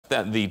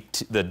that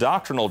the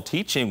doctrinal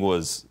teaching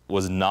was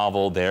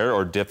novel there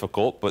or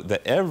difficult, but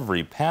that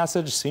every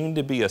passage seemed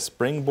to be a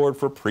springboard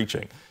for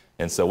preaching.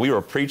 And so we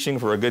were preaching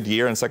for a good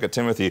year in 2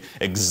 Timothy,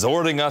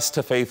 exhorting us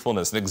to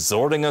faithfulness and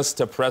exhorting us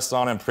to press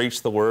on and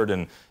preach the word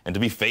and to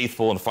be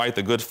faithful and fight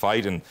the good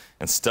fight and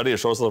study to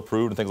show ourselves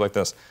approved and things like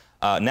this.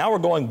 Now we're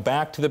going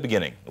back to the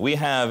beginning. We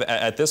have,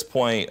 at this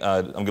point,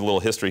 I'm going to give a little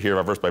history here of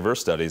our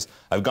verse-by-verse studies.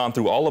 I've gone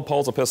through all of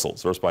Paul's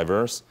epistles, verse by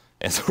verse,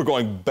 and so we're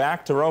going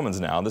back to Romans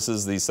now. This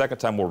is the second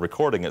time we're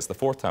recording it. It's the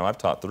fourth time I've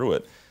taught through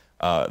it,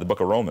 the book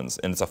of Romans,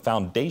 and it's a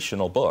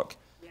foundational book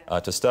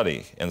to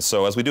study. And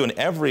so as we do in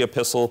every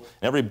epistle,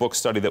 in every book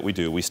study that we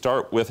do, we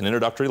start with an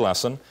introductory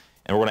lesson,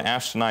 and we're going to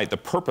ask tonight the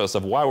purpose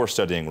of why we're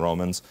studying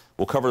Romans.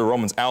 We'll cover the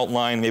Romans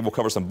outline, maybe we'll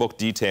cover some book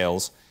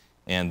details,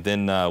 and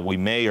then we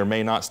may or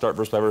may not start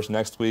verse by verse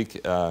next week,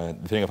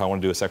 depending if I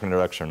want to do a second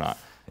introduction or not.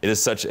 It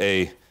is such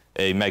a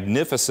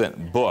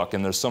magnificent book,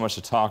 and there's so much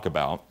to talk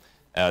about,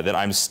 that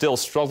I'm still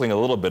struggling a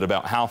little bit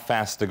about how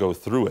fast to go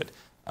through it.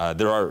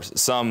 There are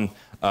some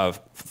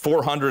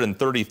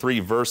 433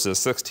 verses,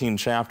 16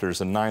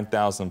 chapters, and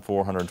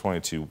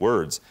 9,422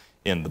 words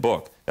in the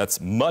book.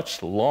 That's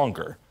much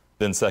longer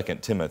than 2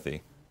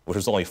 Timothy, which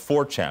is only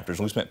 4 chapters,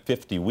 and we spent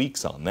 50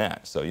 weeks on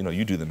that. So,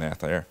 you do the math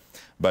there.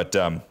 But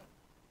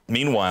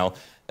meanwhile,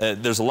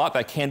 there's a lot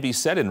that can be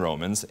said in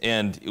Romans,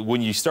 and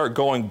when you start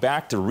going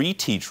back to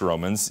reteach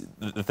Romans,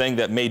 the thing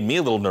that made me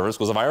a little nervous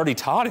was if I already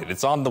taught it.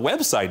 It's on the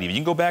website even. You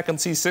can go back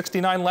and see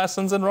 69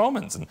 lessons in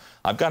Romans, and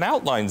I've got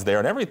outlines there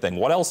and everything.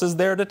 What else is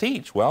there to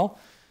teach? Well,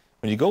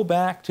 when you go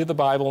back to the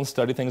Bible and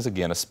study things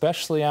again,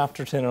 especially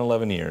after 10 and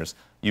 11 years,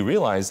 you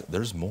realize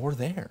there's more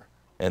there.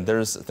 And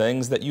there's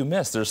things that you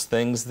miss. There's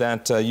things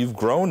that you've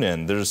grown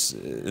in. There's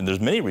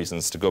many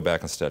reasons to go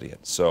back and study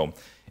it. So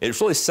it's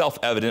really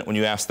self-evident when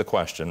you ask the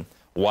question,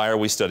 why are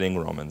we studying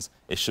Romans?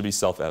 It should be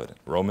self-evident.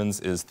 Romans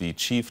is the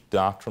chief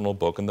doctrinal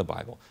book in the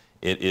Bible.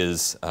 It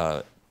is,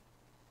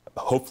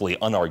 hopefully,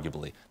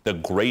 unarguably, the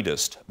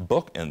greatest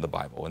book in the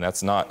Bible. And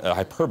that's not a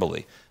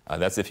hyperbole.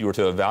 That's if you were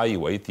to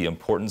evaluate the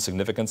important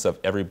significance of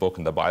every book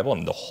in the Bible,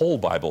 and the whole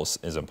Bible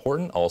is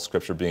important, all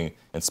Scripture being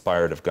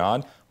inspired of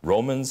God,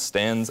 Romans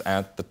stands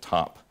at the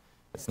top.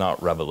 It's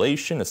not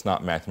Revelation, it's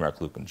not Matthew,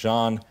 Mark, Luke, and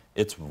John,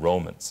 it's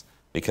Romans.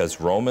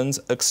 Because Romans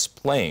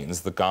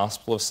explains the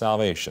gospel of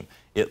salvation.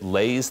 It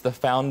lays the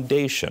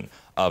foundation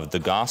of the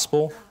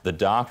gospel, the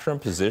doctrine,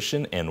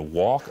 position, and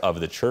walk of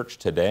the church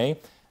today.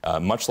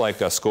 Much like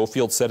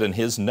Scofield said in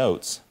his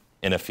notes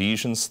in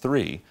Ephesians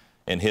 3,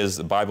 in his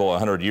Bible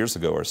 100 years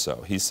ago or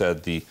so, he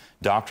said the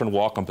doctrine,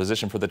 walk, and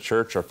position for the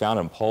church are found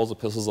in Paul's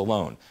epistles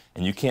alone.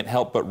 And you can't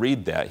help but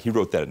read that. He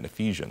wrote that in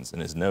Ephesians in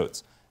his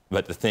notes.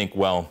 But to think,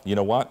 well, you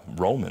know what?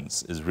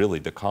 Romans is really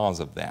the cause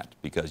of that.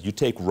 Because you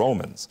take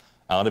Romans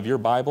out of your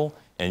Bible,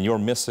 and you're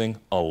missing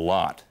a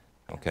lot.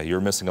 Okay,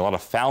 you're missing a lot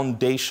of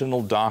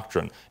foundational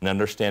doctrine and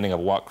understanding of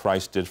what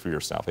Christ did for your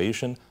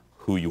salvation,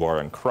 who you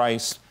are in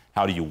Christ,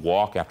 how do you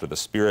walk after the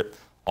Spirit,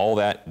 all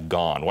that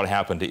gone. What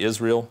happened to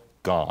Israel?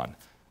 Gone.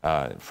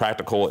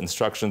 Practical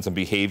instructions and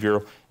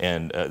behavior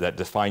and that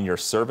define your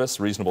service,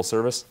 reasonable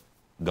service,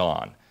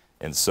 gone.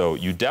 And so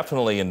you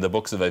definitely, in the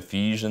books of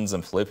Ephesians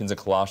and Philippians and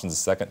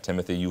Colossians and 2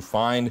 Timothy, you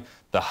find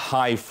the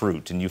high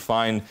fruit, and you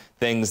find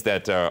things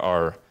that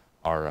are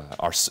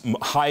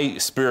high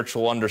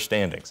spiritual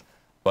understandings.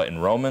 But in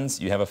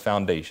Romans, you have a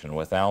foundation.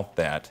 Without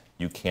that,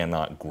 you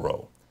cannot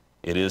grow.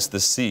 It is the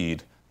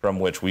seed from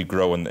which we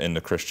grow in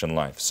the Christian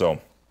life. So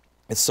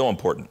it's so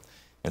important.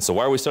 And so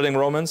why are we studying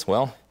Romans?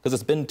 Well, because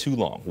it's been too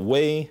long,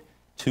 way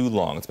too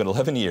long. It's been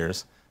 11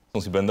 years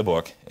since we've been in the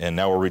book, and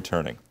now we're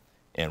returning.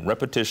 And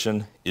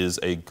repetition is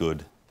a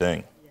good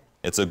thing.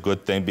 It's a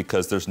good thing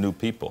because there's new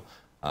people.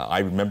 I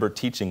remember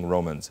teaching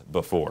Romans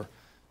before,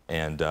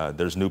 and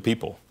there's new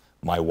people.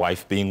 My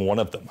wife being one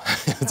of them.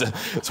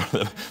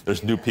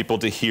 There's new people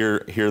to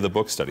hear the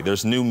book study.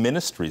 There's new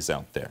ministries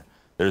out there.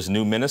 There's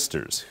new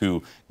ministers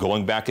who,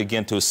 going back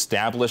again to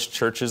established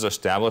churches,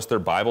 establish their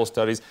Bible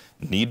studies,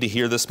 need to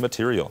hear this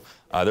material.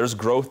 There's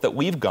growth that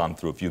we've gone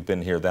through. If you've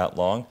been here that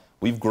long,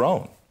 we've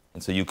grown.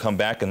 And so you come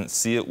back and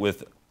see it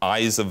with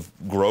eyes of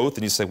growth,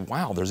 and you say,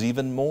 wow, there's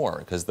even more,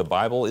 because the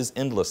Bible is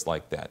endless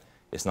like that.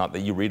 It's not that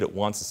you read it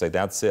once and say,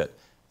 that's it.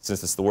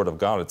 Since it's the Word of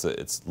God,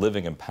 it's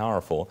living and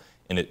powerful,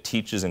 and it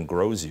teaches and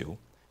grows you.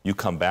 You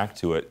come back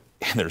to it,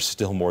 and there's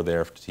still more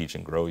there to teach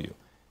and grow you.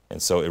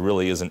 And so it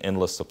really is an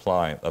endless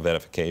supply of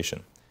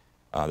edification.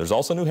 There's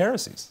also new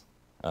heresies,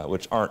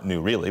 which aren't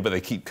new really, but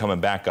they keep coming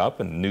back up,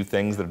 and new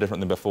things that are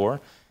different than before.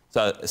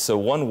 So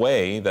one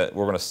way that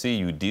we're going to see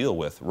you deal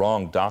with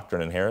wrong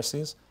doctrine and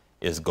heresies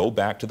is go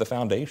back to the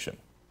foundation.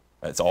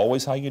 That's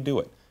always how you do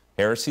it.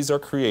 Heresies are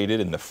created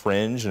in the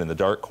fringe and in the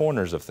dark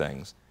corners of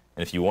things.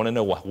 And if you want to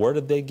know where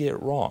did they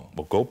get wrong,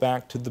 well, go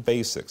back to the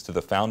basics, to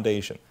the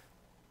foundation.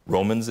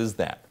 Romans is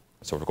that.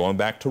 So we're going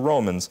back to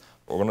Romans,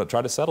 but we're going to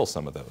try to settle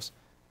some of those.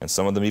 And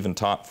some of them even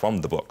taught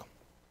from the book.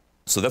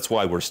 So that's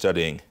why we're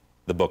studying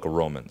the book of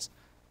Romans.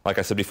 Like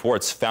I said before,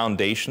 it's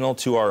foundational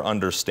to our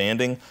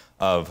understanding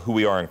of who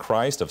we are in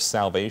Christ, of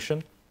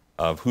salvation.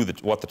 of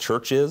what the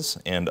church is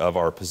and of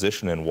our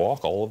position and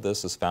walk, all of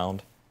this is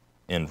found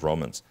in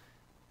Romans.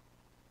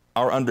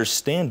 Our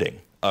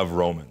understanding of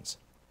Romans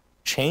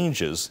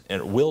changes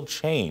and will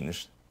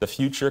change the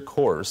future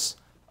course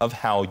of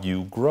how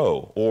you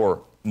grow,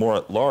 or more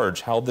at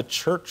large, how the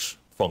church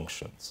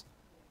functions.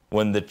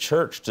 When the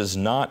church does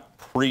not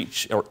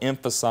preach or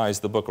emphasize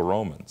the book of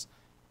Romans,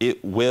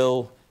 it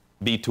will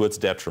be to its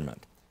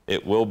detriment.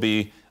 It will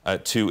be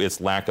to its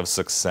lack of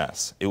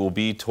success. It will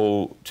be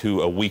to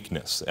a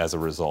weakness as a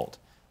result.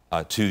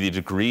 To the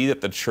degree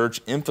that the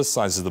church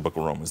emphasizes the book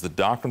of Romans, the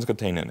doctrines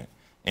contained in it,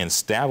 and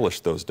establish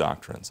those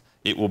doctrines,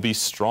 it will be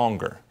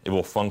stronger. It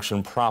will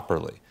function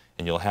properly,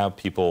 and you'll have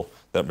people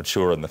that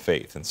mature in the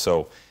faith. And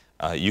so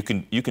you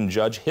can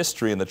judge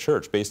history in the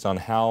church based on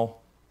how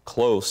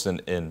close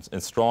and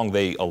strong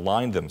they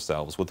aligned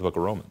themselves with the book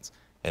of Romans.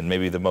 And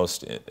maybe the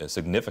most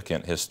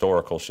significant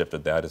historical shift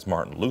of that is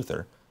Martin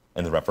Luther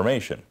and the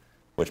Reformation,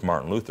 which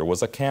Martin Luther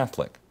was a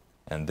Catholic.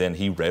 And then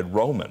he read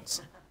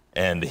Romans.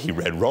 And he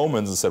read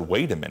Romans and said,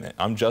 wait a minute,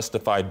 I'm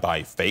justified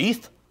by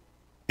faith?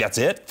 That's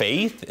it,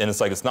 faith? And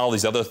it's like, it's not all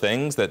these other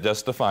things that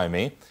justify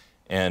me.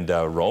 And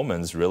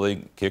Romans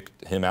really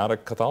kicked him out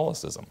of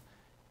Catholicism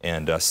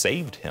and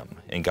saved him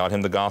and got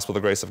him the gospel of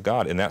the grace of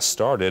God. And that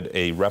started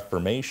a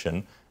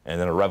reformation and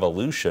then a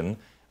revolution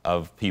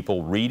of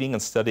people reading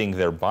and studying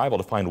their Bible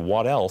to find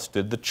what else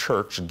did the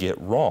church get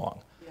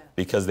wrong. Yeah.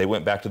 Because they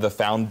went back to the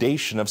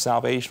foundation of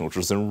salvation, which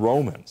was in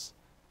Romans.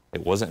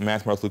 It wasn't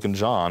Matthew, Mark, Luke, and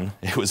John.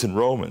 It was in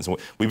Romans.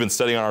 We've been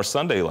studying on our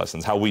Sunday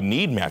lessons how we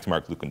need Matthew,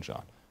 Mark, Luke, and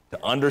John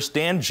to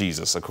understand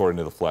Jesus according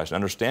to the flesh,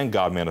 understand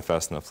God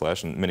manifest in the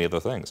flesh, and many other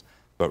things.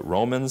 But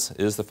Romans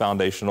is the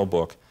foundational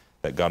book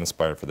that God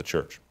inspired for the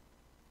church.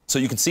 So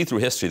you can see through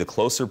history, the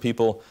closer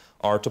people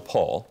are to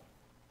Paul,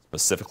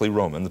 specifically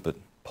Romans, but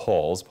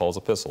Paul's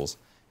epistles,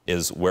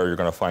 is where you're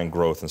going to find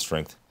growth and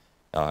strength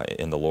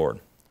in the Lord,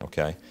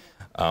 okay?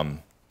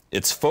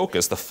 Its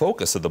focus, the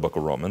focus of the book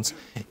of Romans,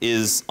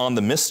 is on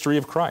the mystery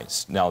of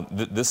Christ. Now,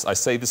 I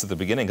say this at the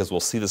beginning because we'll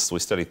see this as we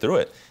study through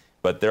it,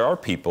 but there are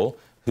people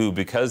who,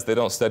 because they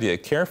don't study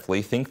it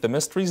carefully, think the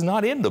mystery's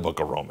not in the book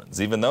of Romans,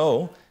 even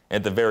though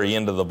at the very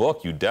end of the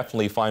book, you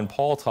definitely find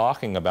Paul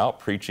talking about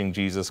preaching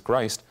Jesus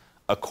Christ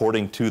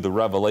according to the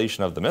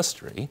revelation of the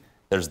mystery.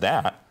 There's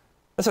that.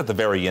 That's at the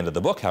very end of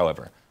the book,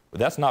 however. But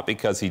that's not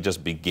because he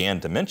just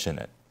began to mention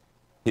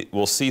it.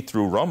 We'll see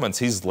through Romans,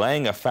 he's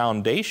laying a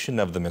foundation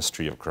of the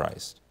mystery of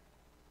Christ.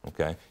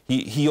 Okay?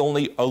 He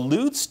only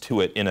alludes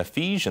to it in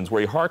Ephesians,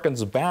 where he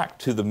hearkens back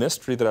to the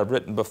mystery that I've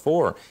written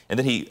before, and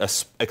then he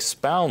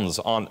expounds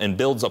on and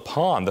builds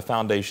upon the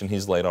foundation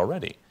he's laid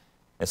already.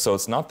 And so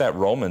it's not that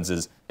Romans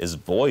is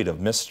void of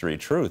mystery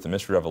truth and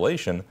mystery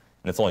revelation,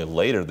 and it's only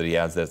later that he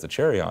adds that as the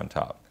cherry on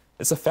top.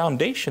 It's a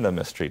foundation of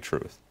mystery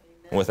truth.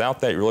 And without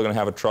that, you're really going to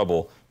have a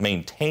trouble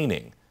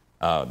maintaining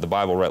the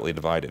Bible rightly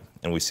divided.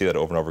 And we see that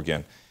over and over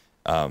again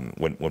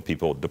when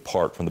people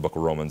depart from the book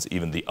of Romans,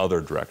 even the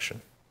other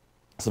direction.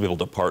 Some people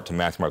depart to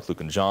Matthew, Mark, Luke,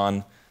 and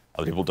John.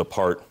 Other people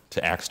depart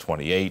to Acts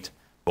 28.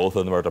 Both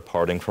of them are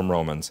departing from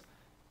Romans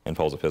and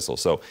Paul's epistles.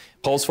 So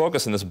Paul's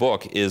focus in this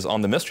book is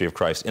on the mystery of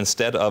Christ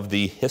instead of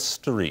the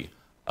history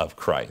of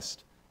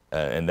Christ.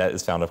 And that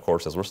is found, of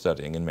course, as we're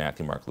studying in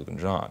Matthew, Mark, Luke, and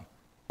John.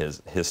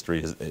 His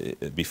history is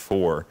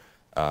before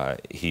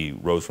he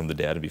rose from the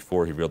dead and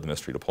before he revealed the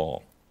mystery to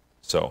Paul.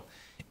 So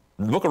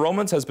the book of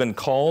Romans has been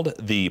called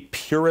the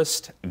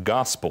purest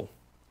gospel,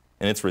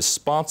 and it's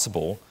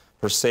responsible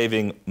for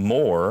saving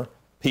more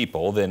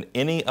people than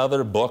any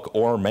other book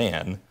or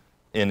man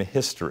in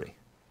history.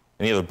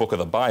 Any other book of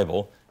the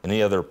Bible,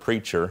 any other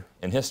preacher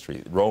in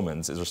history.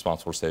 Romans is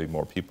responsible for saving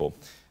more people.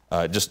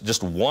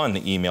 Just one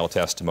email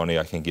testimony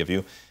I can give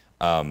you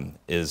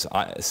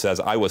says,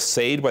 I was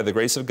saved by the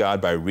grace of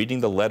God by reading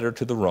the letter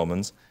to the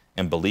Romans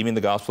and believing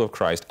the gospel of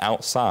Christ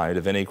outside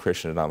of any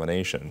Christian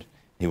denomination.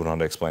 He went on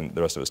to explain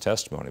the rest of his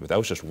testimony, but that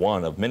was just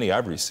one of many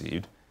I've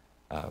received,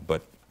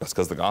 but that's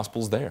because the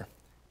gospel's there.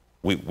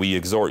 We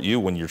exhort you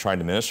when you're trying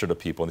to minister to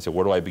people, and they say,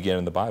 where do I begin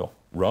in the Bible?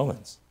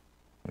 Romans.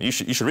 You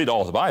should read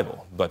all of the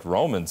Bible, but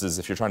Romans is,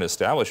 if you're trying to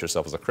establish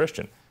yourself as a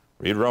Christian,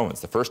 read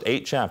Romans, the first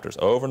 8 chapters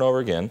over and over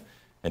again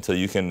until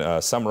you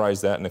can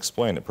summarize that and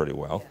explain it pretty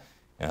well.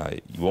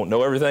 You won't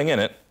know everything in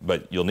it,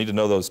 but you'll need to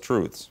know those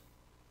truths.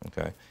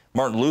 Okay.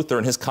 Martin Luther,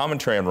 in his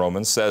commentary on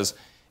Romans, says,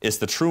 it's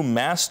the true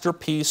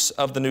masterpiece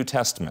of the New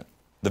Testament,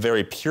 the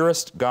very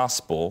purest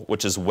gospel,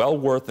 which is well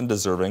worth and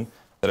deserving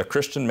that a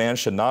Christian man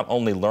should not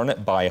only learn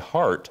it by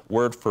heart,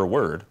 word for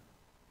word,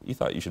 you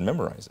thought you should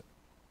memorize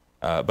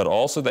it, but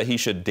also that he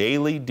should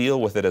daily deal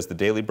with it as the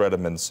daily bread of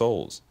men's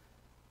souls.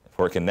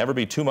 For it can never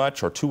be too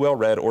much or too well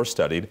read or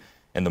studied,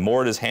 and the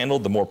more it is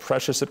handled, the more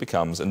precious it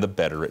becomes and the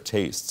better it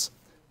tastes.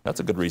 That's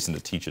a good reason to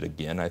teach it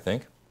again, I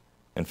think.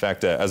 In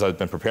fact, as I've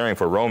been preparing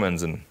for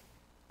Romans, and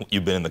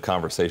you've been in the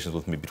conversations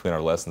with me between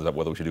our lessons about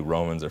whether we should do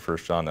Romans or 1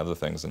 John and other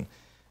things, and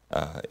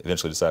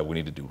eventually decided we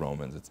need to do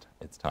Romans.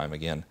 It's time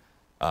again.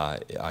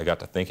 I got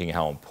to thinking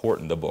how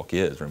important the book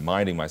is,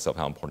 reminding myself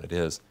how important it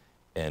is,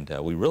 and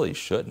we really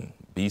shouldn't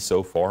be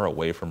so far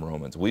away from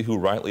Romans. We who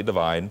rightly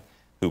divide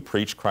who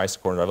preach Christ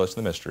according to Revelation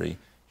of the mystery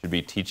should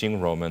be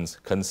teaching Romans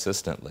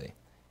consistently.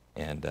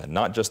 And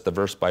not just the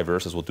verse by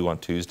verse as we'll do on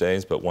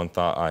Tuesdays, but one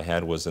thought I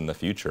had was in the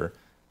future,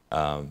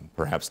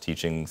 perhaps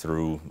teaching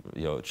through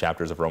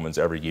chapters of Romans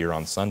every year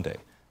on Sunday.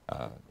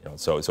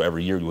 So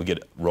every year we'll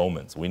get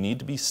Romans. We need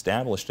to be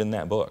established in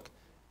that book.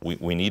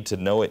 We need to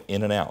know it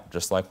in and out.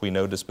 Just like we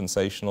know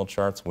dispensational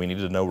charts, we need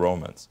to know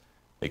Romans,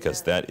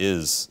 because that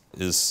is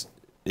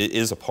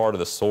a part of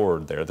the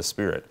sword there, the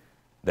Spirit,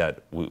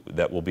 that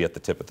will be at the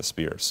tip of the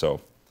spear.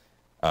 So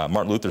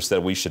Martin Luther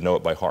said we should know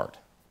it by heart.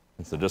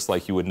 And so just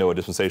like you would know a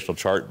dispensational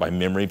chart by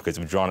memory, because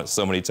you've drawn it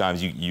so many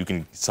times, you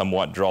can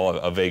somewhat draw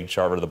a vague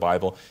chart of the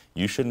Bible,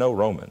 you should know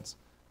Romans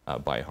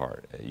by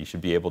heart. You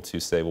should be able to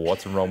say, well,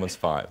 what's in Romans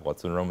 5?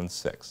 What's in Romans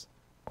 6?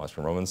 What's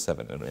in Romans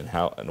 7?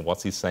 And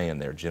what's he saying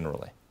there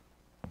generally?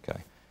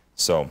 Okay,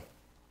 so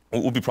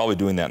we'll be probably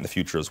doing that in the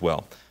future as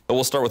well. But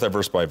we'll start with our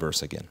verse by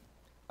verse again.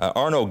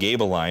 Arno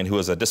Gaebelein, who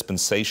was a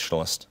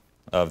dispensationalist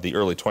of the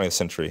early 20th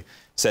century,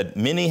 said,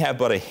 many have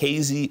but a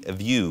hazy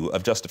view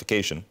of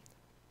justification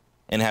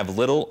and have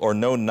little or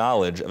no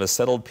knowledge of a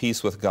settled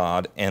peace with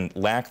God and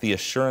lack the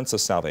assurance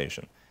of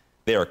salvation.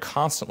 They are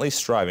constantly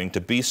striving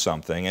to be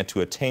something and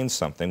to attain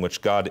something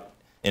which God,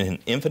 in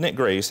infinite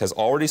grace, has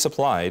already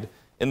supplied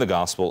in the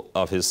gospel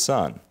of his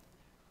Son.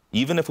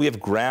 Even if we have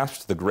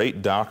grasped the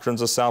great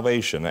doctrines of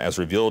salvation as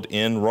revealed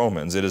in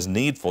Romans, it is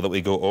needful that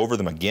we go over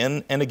them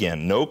again and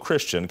again. No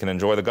Christian can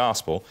enjoy the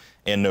gospel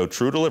and know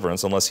true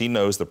deliverance unless he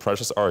knows the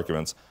precious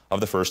arguments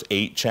of the first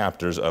 8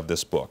 chapters of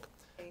this book.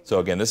 So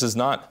again, this is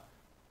not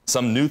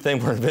some new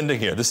thing we're inventing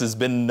here. This has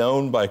been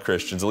known by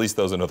Christians, at least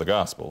those who know the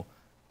gospel,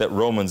 that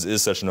Romans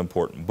is such an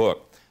important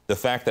book. The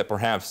fact that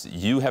perhaps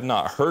you have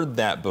not heard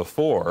that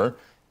before,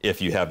 if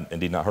you have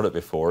indeed not heard it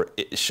before,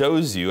 it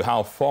shows you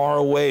how far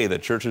away the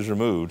church is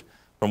removed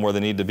from where they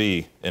need to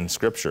be in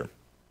Scripture.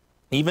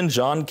 Even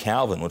John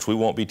Calvin, which we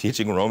won't be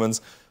teaching Romans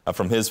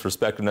from his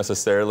perspective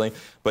necessarily,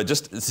 but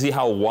just to see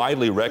how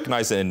widely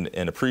recognized and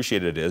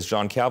appreciated it is,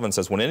 John Calvin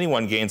says, when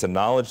anyone gains a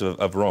knowledge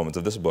of Romans,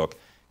 of this book,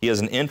 he has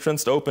an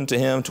entrance open to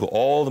him to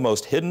all the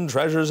most hidden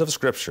treasures of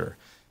Scripture.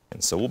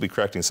 And so we'll be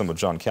correcting some of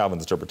John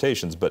Calvin's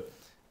interpretations, but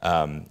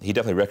he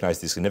definitely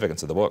recognized the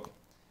significance of the book.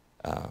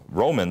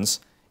 Romans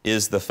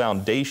is the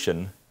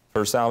foundation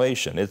for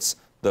salvation. It's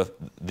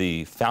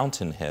the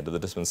fountainhead of the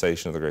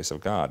dispensation of the grace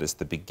of God. It's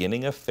the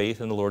beginning of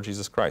faith in the Lord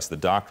Jesus Christ, the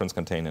doctrines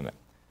contained in it.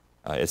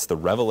 It's the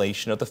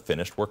revelation of the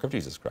finished work of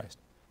Jesus Christ.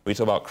 We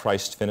talk about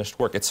Christ's finished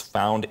work. It's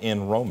found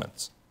in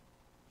Romans.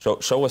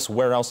 Show us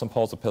where else in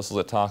Paul's epistles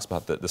it talks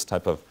about this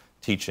type of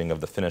teaching of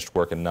the finished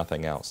work and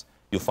nothing else.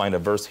 You'll find a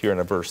verse here and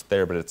a verse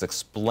there, but it's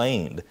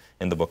explained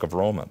in the book of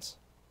Romans.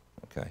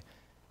 Okay,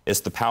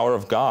 it's the power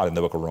of God in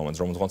the book of Romans.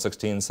 Romans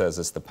 1:16 says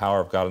it's the power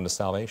of God unto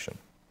salvation.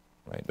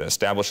 Right? It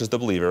establishes the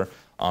believer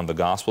on the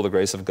gospel, the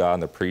grace of God,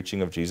 and the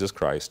preaching of Jesus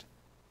Christ,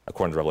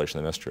 according to Revelation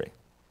of the mystery.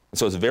 And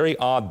so it's very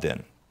odd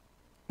then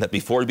that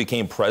before he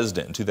became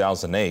president in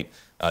 2008,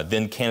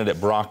 then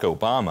candidate Barack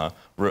Obama,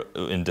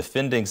 in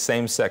defending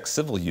same-sex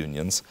civil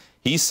unions,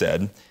 he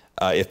said,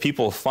 if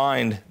people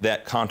find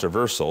that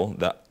controversial,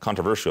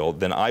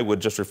 then I would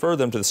just refer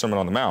them to the Sermon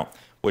on the Mount,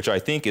 which I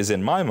think is,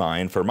 in my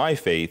mind, for my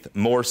faith,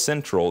 more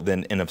central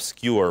than an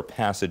obscure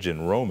passage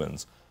in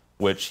Romans,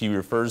 which he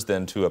refers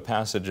then to a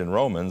passage in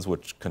Romans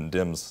which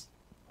condemns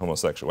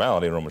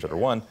homosexuality in Romans chapter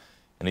 1,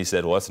 and he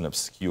said, well, that's an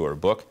obscure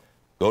book.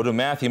 Go to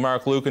Matthew,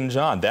 Mark, Luke, and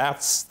John.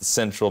 That's the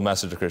central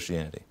message of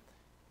Christianity.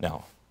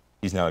 Now,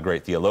 he's not a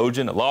great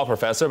theologian, a law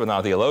professor, but not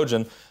a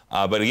theologian.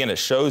 But again, it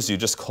shows you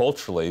just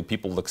culturally,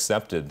 people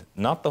accepted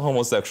not the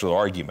homosexual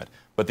argument,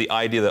 but the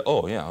idea that,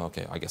 oh, yeah,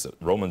 okay, I guess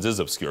Romans is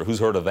obscure. Who's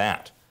heard of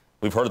that?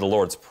 We've heard of the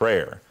Lord's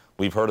Prayer.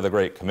 We've heard of the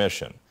Great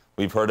Commission.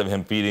 We've heard of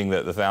him feeding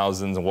the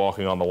thousands and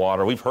walking on the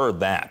water. We've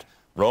heard that.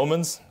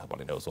 Romans,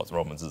 nobody knows what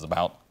Romans is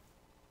about,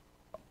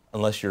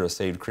 unless you're a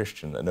saved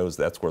Christian that knows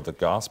that's where the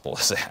gospel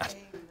is at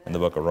in the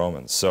book of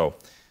Romans. So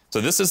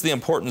this is the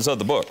importance of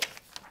the book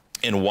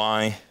and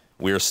why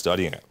we're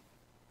studying it,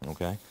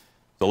 okay?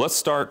 So let's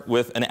start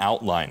with an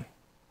outline.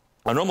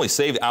 I normally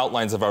save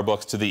outlines of our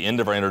books to the end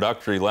of our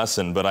introductory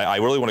lesson, but I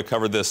really want to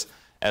cover this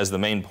as the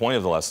main point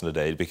of the lesson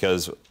today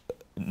because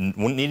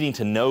needing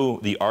to know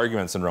the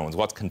arguments in Romans,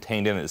 what's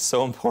contained in it, is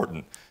so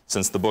important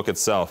since the book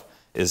itself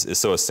is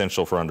so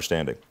essential for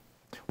understanding.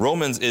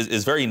 Romans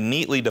is very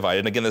neatly divided,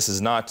 and again, this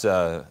is not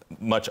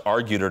much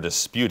argued or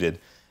disputed,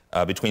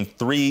 between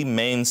 3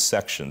 main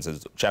sections.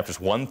 It's chapters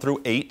 1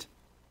 through 8,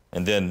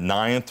 and then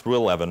 9 through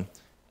 11,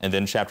 and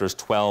then chapters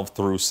 12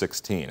 through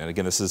 16. And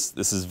again, this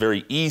is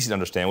very easy to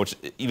understand, which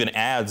even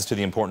adds to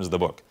the importance of the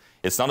book.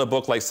 It's not a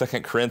book like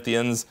 2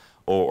 Corinthians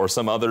or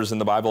some others in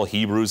the Bible.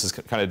 Hebrews is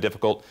kind of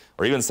difficult,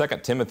 or even 2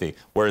 Timothy,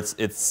 where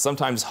it's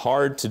sometimes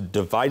hard to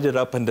divide it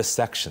up into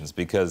sections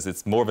because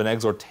it's more of an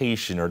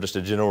exhortation or just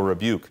a general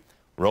rebuke.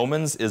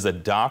 Romans is a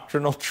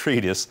doctrinal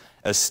treatise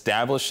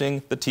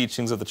establishing the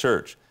teachings of the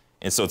church.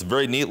 And so it's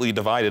very neatly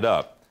divided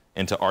up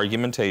into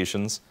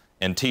argumentations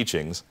and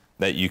teachings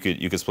that you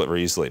could split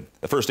very easily.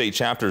 The first 8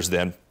 chapters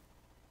then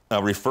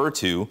refer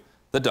to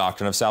the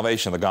doctrine of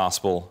salvation, the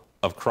gospel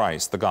of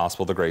Christ, the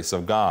gospel of the grace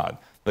of God,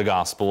 the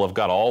gospel of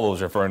God. All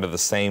those referring to the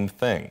same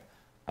thing.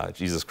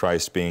 Jesus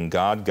Christ being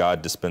God,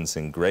 God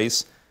dispensing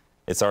grace.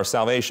 It's our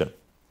salvation.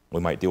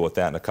 We might deal with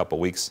that in a couple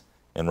weeks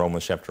in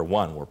Romans chapter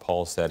 1, where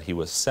Paul said he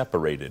was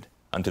separated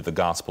unto the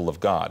gospel of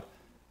God.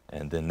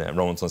 And then in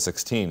Romans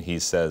 1:16, he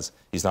says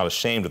he's not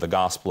ashamed of the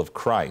gospel of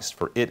Christ,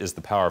 for it is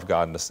the power of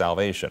God unto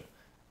salvation.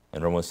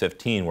 In Romans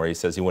 15, where he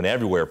says he went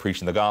everywhere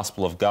preaching the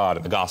gospel of God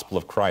and the gospel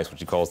of Christ, which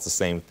he calls the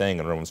same thing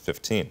in Romans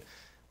 15.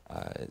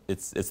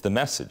 It's the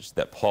message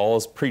that Paul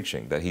is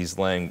preaching that he's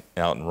laying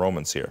out in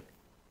Romans here.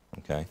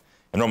 Okay.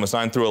 In Romans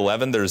 9 through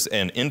 11, there's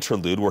an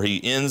interlude where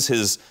he ends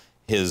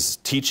his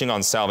teaching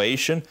on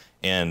salvation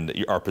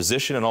and our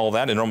position and all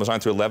that. In Romans 9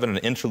 through 11, an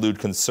interlude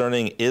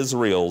concerning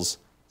Israel's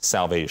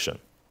salvation.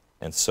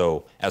 And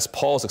so as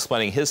Paul's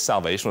explaining his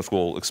salvation, which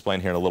we'll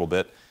explain here in a little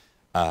bit,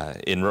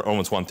 in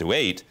Romans 1 through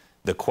 8,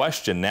 the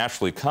question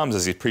naturally comes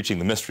as he's preaching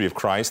the mystery of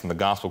Christ and the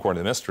gospel according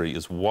to the mystery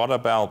is, what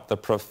about the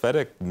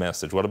prophetic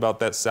message? What about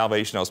that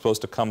salvation that was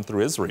supposed to come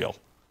through Israel?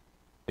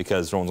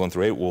 Because Romans 1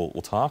 through 8 we'll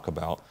talk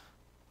about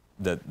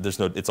that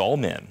it's all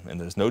men,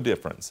 and there's no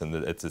difference, and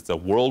it's a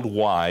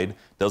worldwide,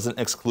 doesn't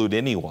exclude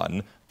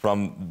anyone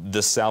from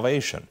this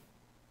salvation.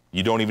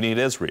 You don't even need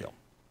Israel.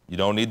 You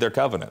don't need their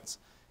covenants.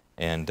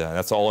 And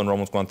that's all in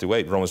Romans 1 through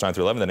 8. Romans 9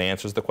 through 11 then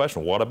answers the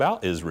question, what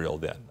about Israel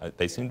then?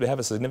 They seem to have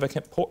a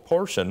significant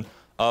portion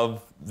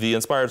of the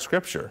inspired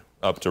scripture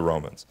up to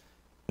Romans.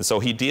 And so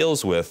he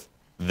deals with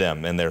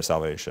them and their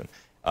salvation.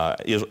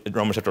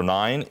 Romans chapter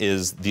 9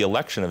 is the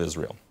election of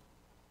Israel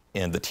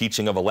and the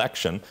teaching of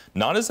election,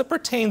 not as it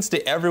pertains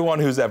to everyone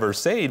who's ever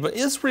saved, but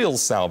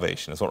Israel's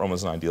salvation is what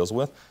Romans 9 deals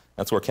with.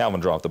 That's where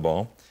Calvin dropped the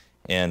ball.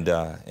 And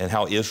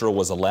how Israel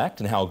was elect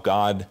and how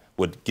God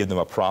would give them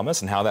a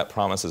promise and how that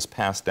promise is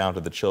passed down to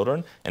the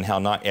children and how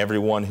not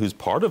everyone who's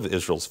part of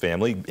Israel's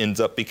family ends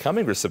up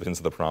becoming recipients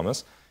of the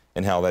promise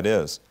and how that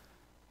is.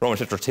 Romans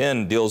chapter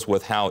 10 deals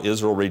with how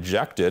Israel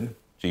rejected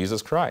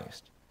Jesus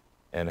Christ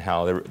and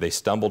how they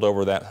stumbled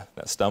over that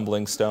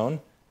stumbling stone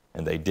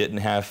and they didn't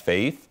have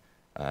faith.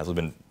 As we've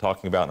been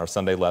talking about in our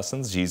Sunday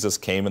lessons, Jesus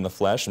came in the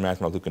flesh in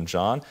Matthew, Mark, Luke, and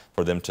John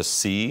for them to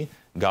see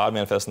God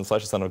manifest in the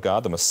flesh, the Son of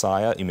God, the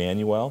Messiah,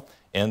 Emmanuel,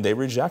 and they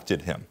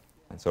rejected him.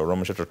 And so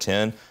Romans chapter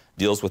 10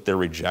 deals with their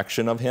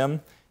rejection of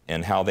him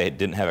and how they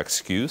didn't have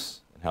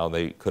excuse and how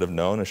they could have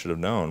known or should have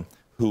known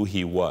who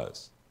he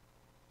was.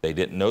 They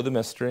didn't know the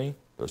mystery.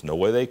 There's no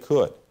way they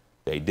could.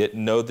 They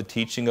didn't know the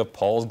teaching of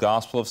Paul's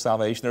gospel of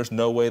salvation. There's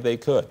no way they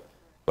could.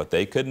 But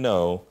they could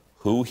know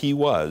who he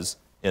was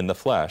in the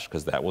flesh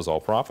because that was all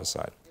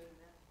prophesied.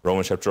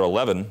 Romans chapter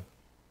 11,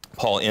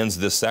 Paul ends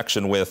this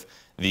section with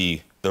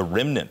the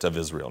remnant of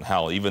Israel, and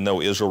how even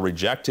though Israel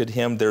rejected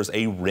him, there's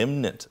a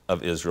remnant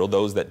of Israel,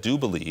 those that do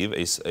believe,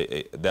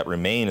 that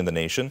remain in the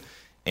nation,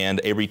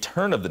 and a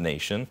return of the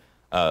nation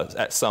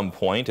at some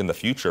point in the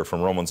future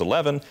from Romans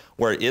 11,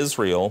 where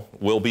Israel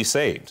will be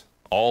saved.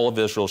 All of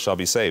Israel shall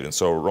be saved. And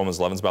so Romans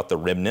 11 is about the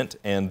remnant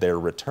and their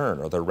return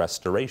or their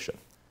restoration.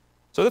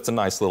 So that's a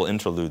nice little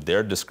interlude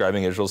there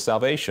describing Israel's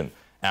salvation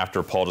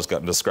after Paul just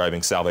got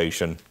describing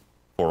salvation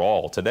for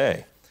all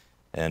today.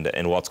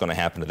 And what's going to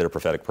happen to their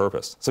prophetic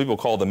purpose. Some people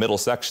call the middle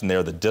section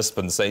there the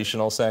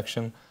dispensational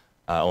section,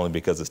 only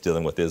because it's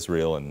dealing with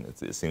Israel, and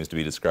it seems to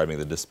be describing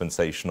the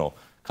dispensational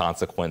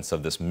consequence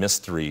of this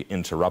mystery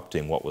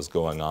interrupting what was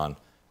going on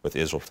with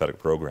Israel's prophetic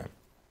program.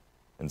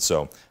 And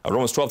so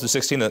Romans 12 through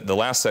 16, the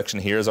last section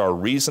here is our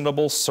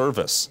reasonable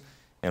service.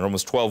 And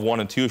Romans 12, 1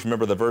 and 2, if you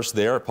remember the verse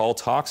there, Paul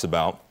talks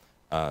about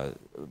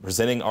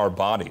presenting our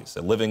bodies,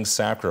 a living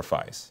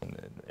sacrifice,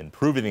 and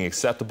proving the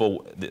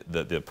acceptable,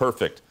 the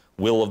perfect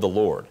will of the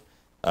Lord.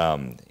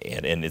 And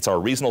it's our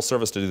reasonable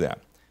service to do that.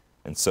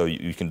 And so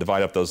you can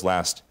divide up those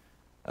last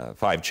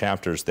 5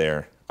 chapters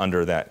there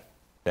under that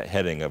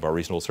heading of our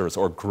reasonable service,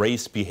 or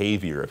grace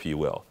behavior, if you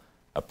will.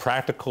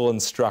 Practical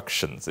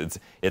instructions.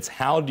 It's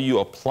how do you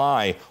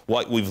apply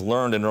what we've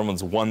learned in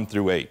Romans 1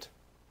 through 8,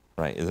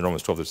 right, in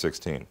Romans 12 through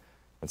 16.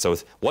 And so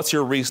what's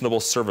your reasonable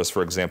service,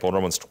 for example, in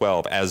Romans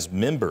 12, as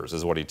members,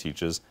 is what he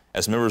teaches,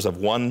 as members of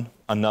one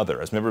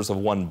another, as members of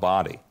one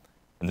body.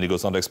 And then he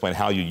goes on to explain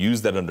how you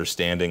use that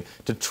understanding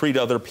to treat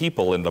other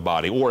people in the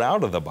body or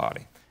out of the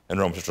body in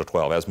Romans chapter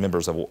 12 as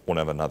members of one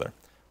of another.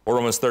 Or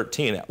Romans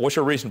 13, what's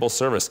your reasonable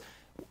service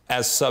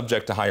as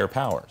subject to higher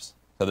powers?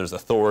 So there's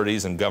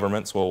authorities and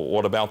governments. Well,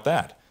 what about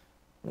that?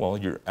 Well,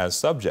 you're as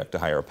subject to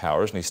higher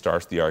powers, and he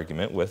starts the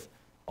argument with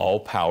all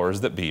powers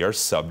that be are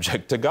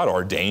subject to God,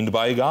 ordained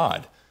by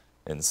God.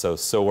 And so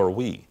are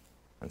we.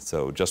 And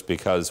so just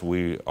because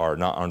we are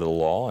not under the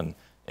law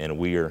and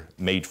we are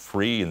made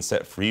free and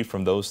set free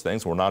from those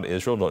things. We're not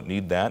Israel, don't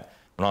need that.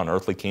 We're not an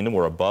earthly kingdom.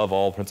 We're above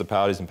all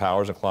principalities and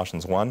powers in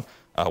Colossians 1.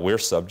 We're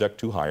subject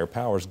to higher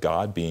powers,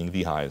 God being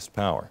the highest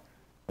power.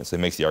 And so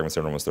he makes the arguments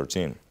there in Romans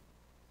 13.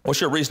 What's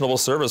your reasonable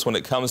service when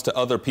it comes to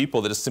other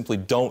people that just simply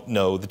don't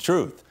know the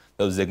truth?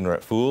 Those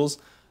ignorant fools.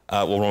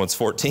 Romans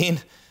 14,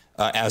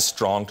 as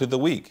strong to the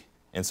weak.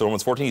 And so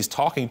Romans 14, he's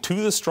talking to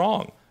the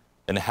strong.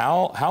 And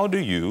how do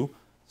you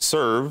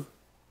serve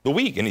the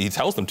weak. And he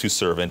tells them to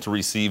serve and to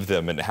receive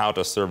them and how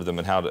to serve them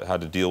and how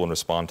to deal and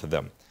respond to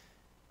them.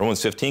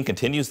 Romans 15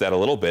 continues that a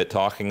little bit,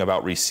 talking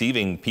about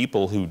receiving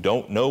people who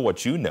don't know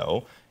what you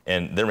know.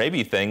 And there may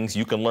be things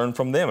you can learn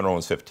from them in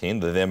Romans 15,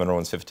 the them in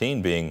Romans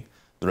 15 being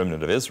the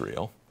remnant of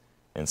Israel.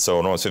 And so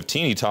in Romans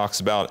 15, he talks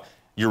about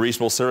your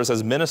reasonable service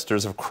as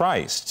ministers of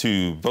Christ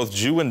to both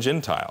Jew and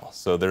Gentile.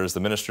 So there's the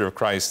minister of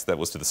Christ that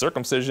was to the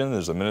circumcision,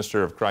 there's a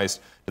minister of Christ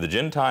to the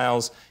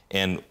Gentiles,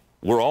 and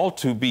we're all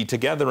to be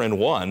together in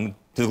one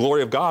to the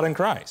glory of God in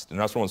Christ. And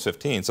that's Romans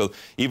 15. So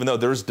even though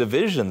there's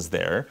divisions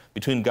there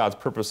between God's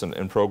purpose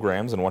and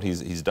programs and what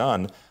he's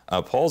done,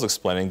 Paul's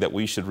explaining that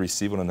we should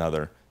receive one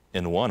another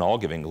in one, all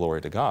giving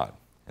glory to God.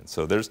 And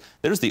so there's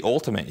the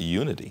ultimate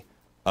unity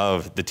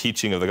of the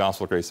teaching of the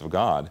gospel grace of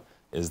God,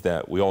 is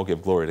that we all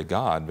give glory to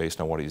God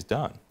based on what he's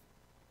done.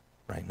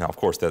 Right? Now, of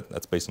course,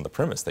 that's based on the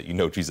premise that you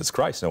know Jesus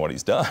Christ and what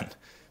he's done.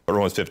 But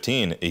Romans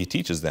 15, he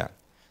teaches that.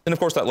 Then, of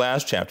course, that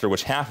last chapter,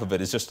 which half of it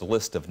is just a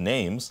list of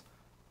names,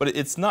 but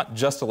it's not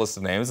just a list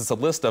of names, it's a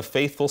list of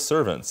faithful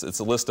servants. It's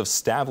a list of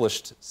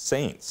established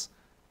saints.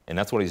 And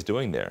that's what he's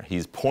doing there.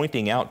 He's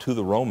pointing out to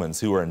the Romans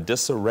who are in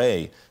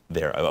disarray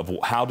there of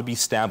how to be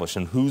established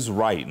and who's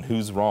right and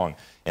who's wrong.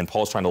 And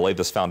Paul's trying to lay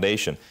this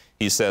foundation.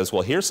 He says,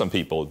 well, here's some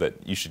people that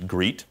you should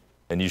greet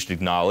and you should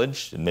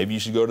acknowledge, and maybe you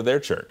should go to their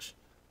church.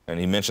 And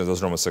he mentions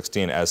those in Romans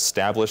 16 as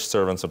established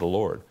servants of the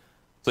Lord.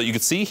 So you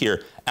can see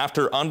here,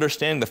 after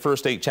understanding the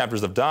first 8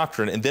 chapters of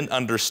doctrine and then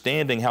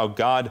understanding how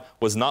God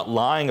was not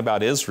lying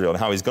about Israel and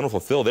how he's going to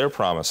fulfill their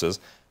promises,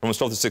 Romans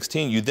 12 through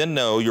 16, you then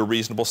know your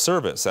reasonable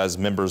service as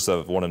members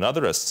of one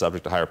another, as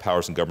subject to higher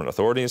powers and government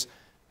authorities,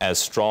 as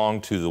strong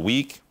to the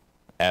weak,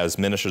 as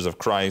ministers of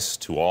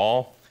Christ to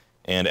all,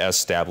 and as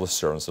established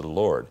servants of the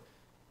Lord.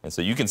 And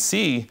so you can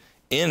see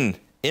in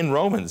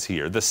Romans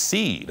here the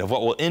seed of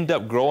what will end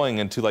up growing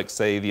into, like,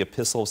 say, the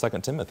epistle of 2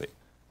 Timothy,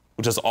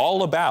 which is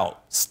all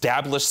about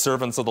established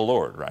servants of the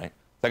Lord, right?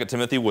 2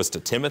 Timothy was to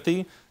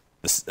Timothy,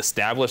 this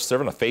established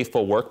servant, a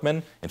faithful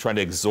workman, and trying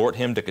to exhort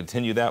him to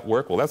continue that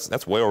work. Well,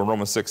 that's way over in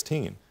Romans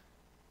 16,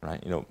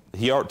 right? You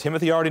know,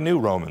 Timothy already knew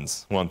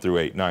Romans 1 through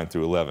 8, 9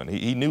 through 11.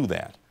 He knew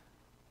that,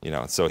 you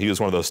know, so he was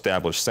one of those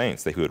established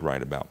saints that he would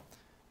write about.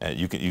 And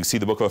you see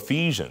the book of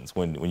Ephesians,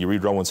 when you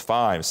read Romans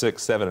 5,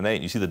 6, 7, and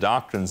 8, you see the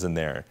doctrines in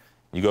there.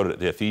 You go to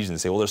the Ephesians and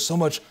say, well, there's so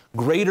much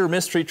greater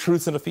mystery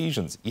truths in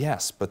Ephesians.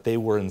 Yes, but they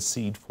were in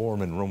seed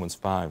form in Romans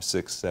 5,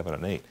 6, 7,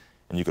 and 8,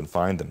 and you can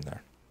find them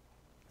there.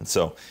 And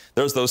so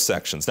there's those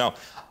sections. Now,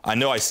 I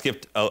know I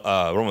skipped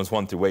Romans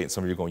 1 through 8, and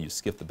some of you are going, you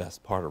skipped the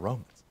best part of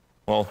Romans.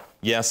 Well,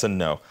 yes and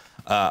no.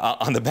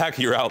 On the back of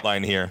your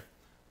outline here,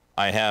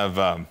 I have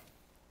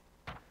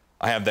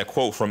that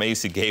quote from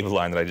A.C.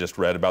 Gaebelein that I just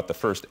read about the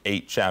first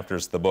 8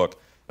 chapters of the book.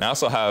 And I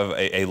also have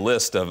a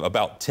list of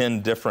about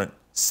 10 different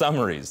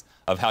summaries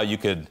of how you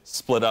could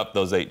split up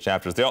those 8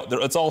 chapters.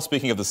 It's all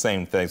speaking of the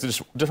same thing. So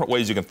just different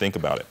ways you can think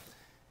about it.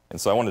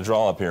 And so I want to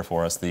draw up here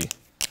for us the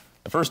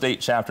first 8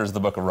 chapters of the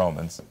book of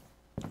Romans.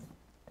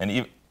 And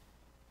as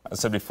I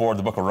said before,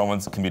 the book of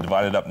Romans can be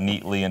divided up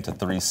neatly into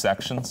 3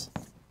 sections.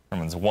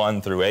 Romans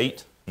 1 through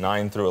 8,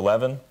 9 through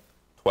 11,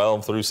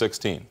 12 through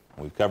 16.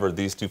 We've covered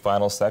these 2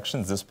 final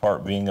sections, this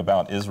part being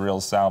about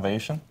Israel's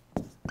salvation,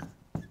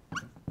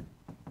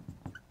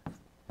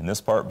 and this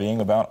part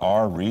being about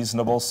our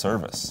reasonable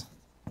service,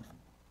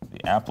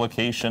 the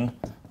application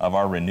of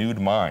our renewed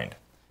mind.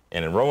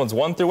 And in Romans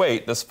 1 through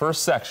 8, this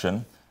first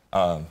section,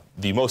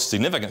 the most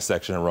significant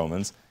section in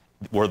Romans,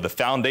 where the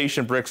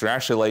foundation bricks are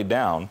actually laid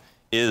down,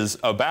 is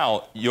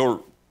about your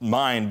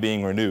mind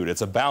being renewed.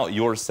 It's about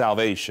your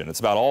salvation.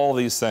 It's about all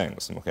these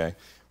things, okay?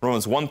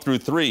 Romans 1 through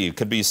 3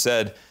 could be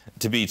said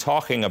to be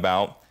talking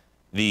about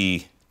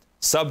the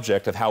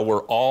subject of how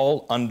we're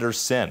all under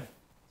sin.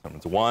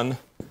 Romans 1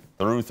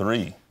 through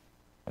 3.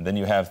 And then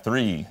you have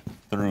 3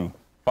 through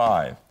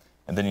 5.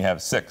 And then you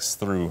have 6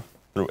 through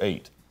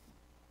 8.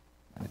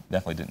 I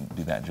definitely didn't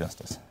do that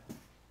justice.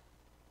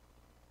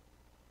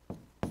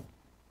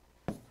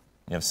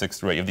 You have 6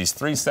 through 8. You have these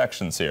 3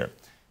 sections here.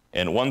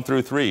 And 1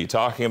 through 3,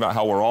 talking about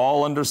how we're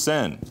all under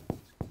sin.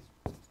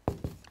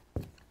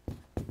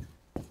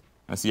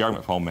 That's the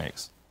argument Paul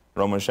makes.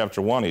 Romans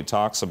chapter 1, he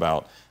talks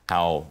about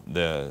how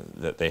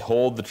that they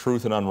hold the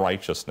truth in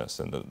unrighteousness.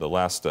 And the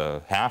last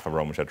half of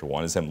Romans chapter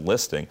 1 is him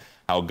listing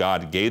how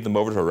God gave them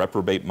over to a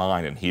reprobate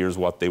mind, and here's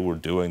what they were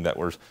doing that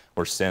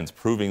were sins,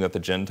 proving that the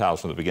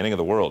Gentiles from the beginning of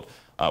the world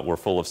were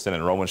full of sin.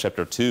 In Romans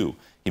chapter 2,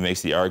 he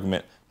makes the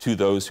argument to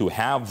those who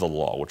have the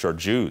law, which are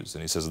Jews.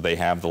 And he says they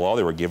have the law,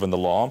 they were given the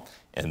law,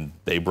 and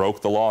they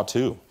broke the law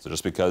too. So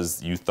just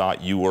because you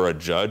thought you were a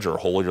judge or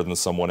holier than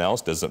someone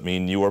else doesn't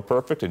mean you are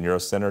perfect and you're a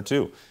sinner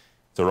too.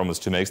 So Romans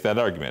 2 makes that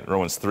argument.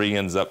 Romans 3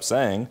 ends up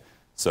saying,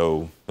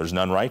 so there's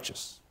none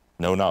righteous,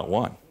 no, not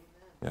one.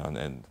 You know,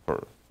 and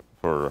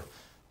for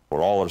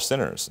all are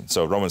sinners. And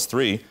so Romans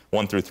 3,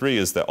 1 through 3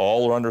 is that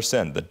all are under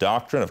sin, the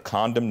doctrine of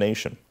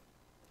condemnation.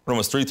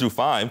 Romans 3 through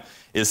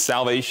 5 is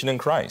salvation in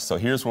Christ. So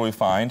here's where we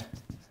find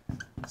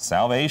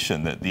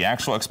salvation, the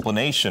actual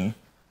explanation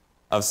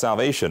of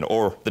salvation,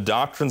 or the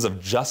doctrines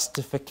of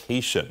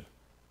justification,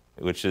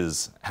 which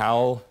is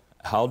how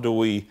How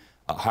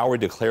are we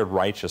declared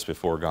righteous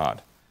before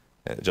God?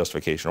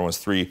 Justification. Romans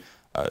 3,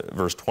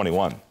 verse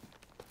 21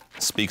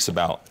 speaks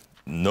about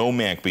no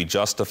man can be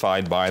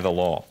justified by the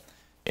law.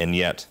 And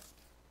yet,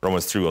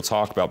 Romans 3 will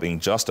talk about being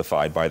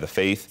justified by the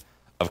faith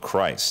of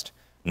Christ.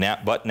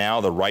 But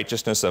now the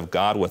righteousness of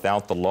God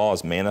without the law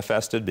is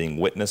manifested, being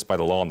witnessed by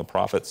the law and the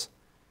prophets,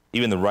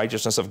 even the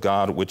righteousness of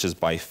God which is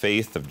by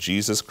faith of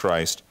Jesus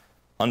Christ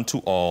unto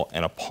all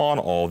and upon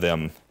all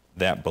them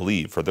that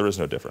believe, for there is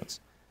no difference.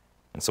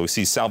 And so we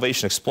see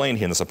salvation explained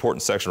here in this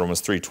important section,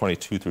 Romans 3,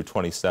 22 through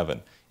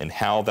 27, and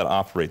how that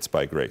operates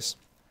by grace.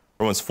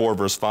 Romans 4,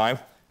 verse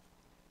 5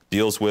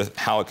 deals with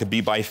how it could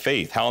be by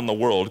faith. How in the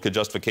world could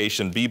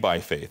justification be by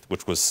faith,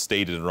 which was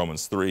stated in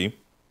Romans 3.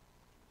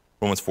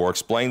 Romans 4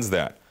 explains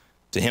that.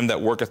 To him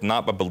that worketh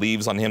not, but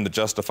believes on him that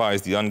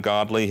justifies the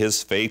ungodly,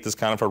 his faith is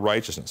counted for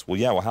righteousness.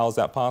 Well, how is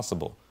that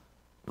possible?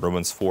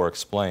 Romans 4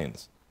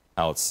 explains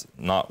how it's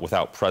not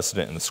without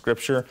precedent in the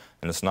Scripture,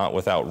 and it's not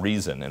without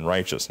reason and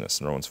righteousness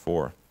in Romans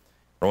 4.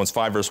 Romans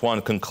 5, verse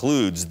 1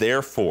 concludes,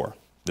 therefore,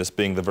 this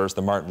being the verse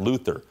that Martin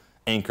Luther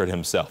anchored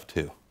himself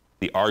to,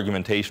 the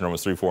argumentation,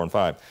 Romans 3, 4, and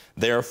 5.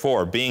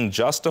 Therefore, being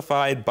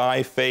justified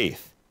by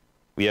faith,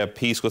 we have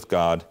peace with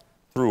God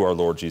through our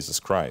Lord Jesus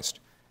Christ.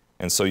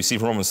 And so you see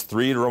from Romans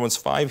 3 to Romans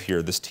 5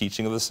 here, this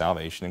teaching of the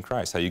salvation in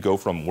Christ, how you go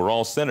from we're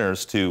all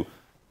sinners to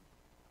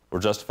we're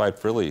justified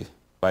freely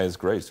by his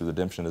grace through the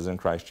redemption is in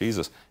Christ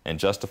Jesus, and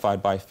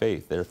justified by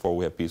faith. Therefore,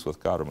 we have peace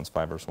with God, Romans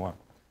 5, verse 1.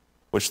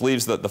 Which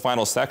leaves the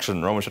final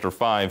section, Romans chapter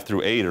 5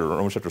 through 8, or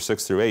Romans chapter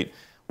 6 through 8,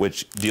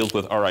 which deals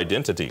with our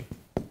identity.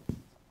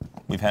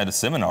 We've had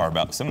seminars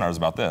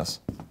about this.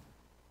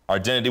 Our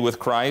identity with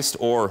Christ,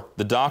 or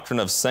the doctrine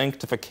of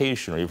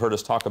sanctification, or you've heard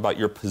us talk about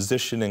your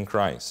position in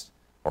Christ,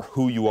 or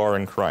who you are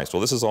in Christ.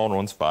 Well, this is all in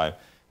Romans 5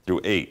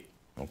 through 8,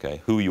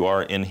 okay? Who you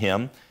are in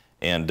him,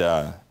 and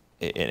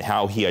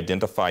how he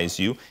identifies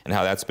you, and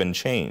how that's been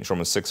changed.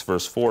 Romans 6,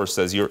 verse 4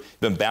 says you've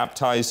been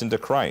baptized into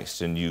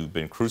Christ, and you've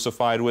been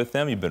crucified with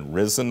him, you've been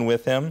risen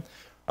with him.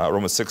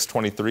 Romans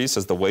 6:23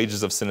 says the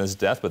wages of sin is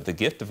death, but the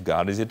gift of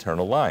God is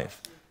eternal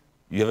life.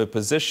 You have a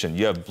position,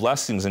 you have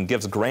blessings and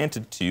gifts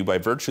granted to you by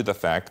virtue of the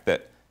fact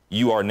that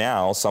you are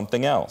now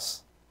something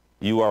else.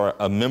 You are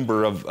a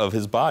member of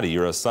his body,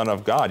 you're a son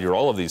of God, you're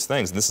all of these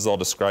things. And this is all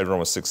described in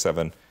Romans 6,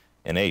 7,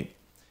 and 8.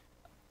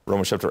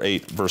 Romans chapter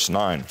 8, verse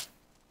 9.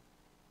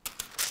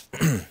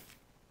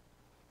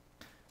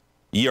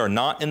 Ye are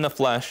not in the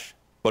flesh,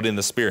 but in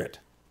the Spirit,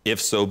 if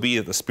so be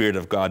that the Spirit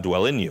of God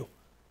dwell in you.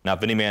 Now,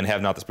 if any man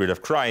have not the Spirit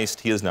of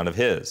Christ, he is none of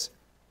his.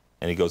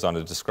 And he goes on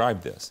to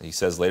describe this. He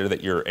says later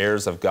that you're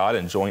heirs of God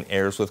and joint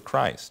heirs with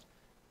Christ.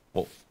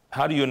 Well,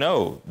 how do you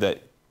know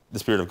that the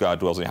Spirit of God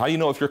dwells in you? How do you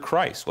know if you're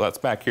Christ? Well, that's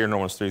back here in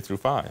Romans 3 through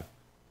 5.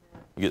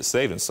 You get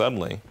saved, and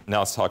suddenly,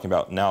 now it's talking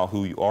about now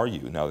who are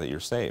you now that you're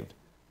saved.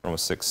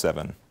 Romans 6,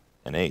 7,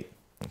 and 8.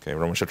 Okay,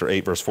 Romans chapter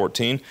 8, verse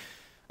 14.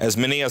 As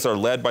many as are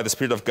led by the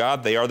Spirit of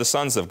God, they are the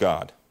sons of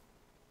God.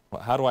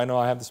 Well, how do I know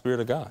I have the Spirit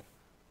of God?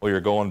 Well, you're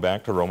going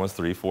back to Romans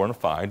 3, 4, and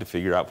 5 to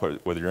figure out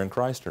whether you're in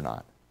Christ or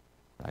not.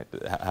 Right?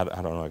 How do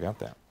I know I got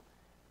that?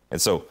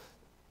 And so,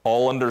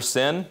 all under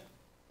sin,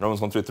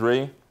 Romans 1 through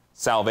 3,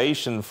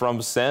 salvation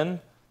from sin,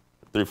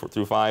 3, 4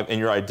 through 5, and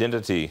your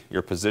identity,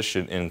 your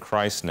position in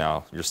Christ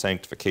now, your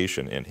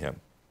sanctification in him.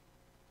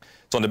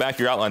 So on the back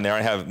of your outline there,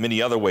 I have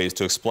many other ways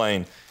to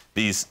explain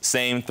these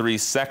same three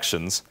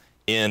sections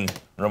in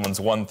Romans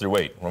 1 through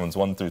 8. Romans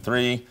 1 through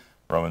 3,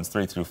 Romans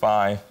 3 through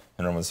 5,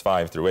 and Romans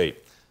 5 through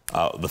 8.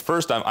 The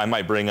first I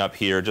might bring up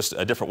here, just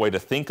a different way to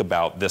think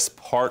about this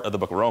part of the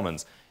book of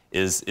Romans,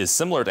 is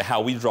similar to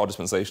how we draw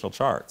dispensational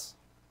charts.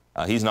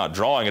 He's not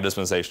drawing a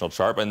dispensational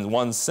chart, but in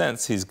one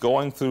sense, he's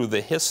going through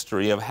the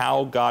history of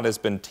how God has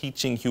been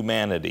teaching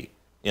humanity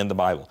in the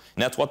Bible.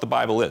 And that's what the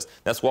Bible is.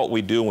 That's what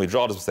we do when we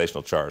draw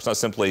dispensational charts. It's not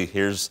simply,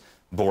 here's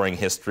boring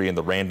history and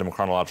the random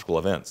chronological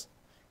events.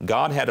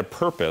 God had a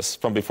purpose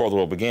from before the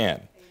world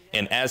began.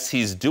 And as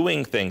he's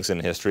doing things in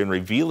history and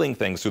revealing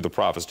things through the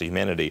prophets to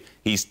humanity,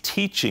 he's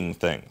teaching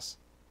things.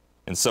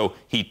 And so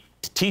he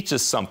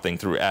teaches something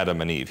through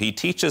Adam and Eve. He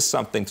teaches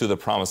something through the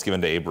promise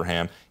given to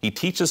Abraham. He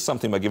teaches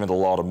something by giving the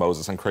law to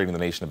Moses and creating the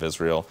nation of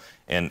Israel.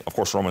 And of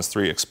course, Romans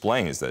 3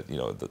 explains that,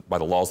 by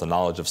the law is the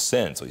knowledge of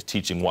sin. So he's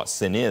teaching what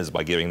sin is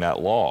by giving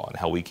that law and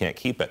how we can't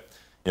keep it.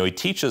 He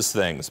teaches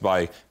things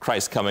by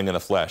Christ coming in the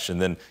flesh,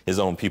 and then his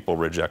own people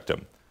reject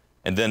him.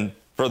 And then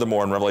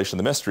furthermore, in Revelation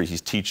of the Mystery,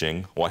 he's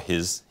teaching what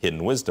his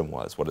hidden wisdom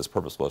was, what his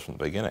purpose was from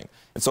the beginning.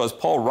 And so as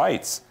Paul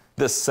writes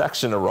this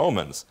section of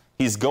Romans,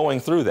 he's going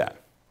through that.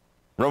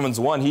 Romans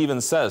 1, he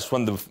even says,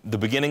 from the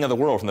beginning of the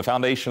world, from the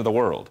foundation of the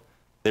world,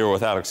 they were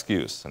without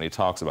excuse. And he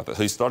talks about this.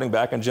 So he's starting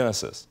back in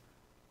Genesis,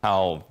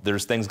 how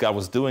there's things God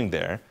was doing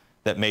there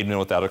that made men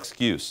without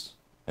excuse.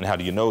 And how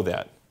do you know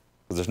that?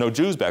 Because there's no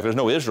Jews back there. There's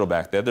no Israel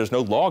back there. There's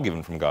no law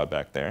given from God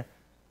back there.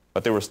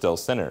 But they were still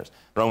sinners.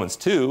 Romans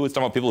 2, it's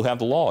talking about people who have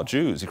the law,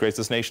 Jews. He creates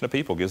this nation of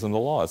people, gives them the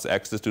law. It's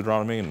Exodus,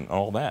 Deuteronomy, and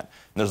all that.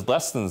 And there's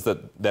lessons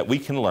that we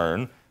can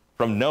learn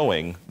from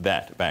knowing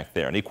that back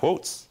there. And he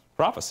quotes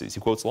prophecies. He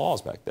quotes laws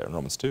back there in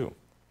Romans 2.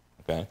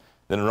 Okay?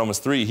 Then in Romans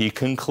 3, he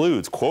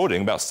concludes,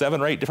 quoting about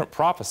 7 or 8 different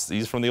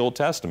prophecies from the Old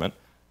Testament,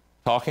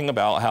 talking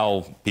about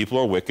how people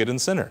are wicked and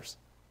sinners,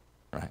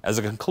 right? As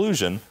a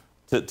conclusion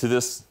to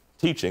this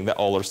teaching that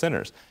all are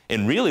sinners.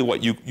 And really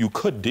what you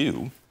could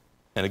do,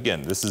 and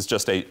again, this is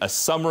just a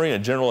summary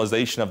and a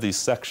generalization of these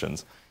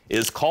sections,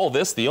 is call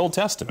this the Old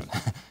Testament.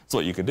 That's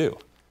what you could do.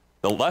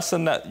 The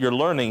lesson that you're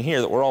learning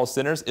here, that we're all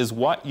sinners, is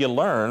what you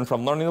learn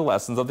from learning the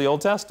lessons of the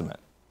Old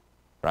Testament,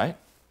 right?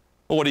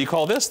 Well, what do you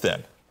call this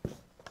then?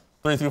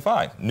 3 through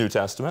 5, New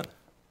Testament.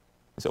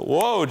 You say,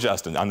 whoa,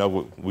 Justin, I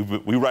know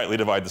we rightly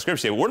divide the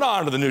Scripture. We're not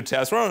under the New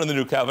Testament, we're under the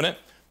New Covenant.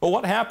 But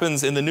what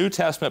happens in the New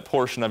Testament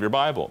portion of your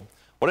Bible?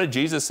 What did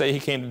Jesus say he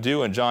came to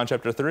do in John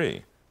chapter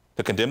 3?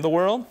 To condemn the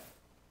world?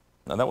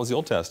 No, that was the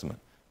Old Testament.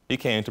 He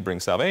came to bring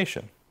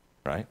salvation,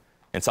 right?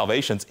 And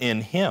salvation's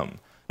in him.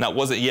 Now,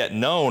 was it yet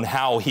known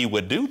how he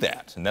would do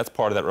that? And that's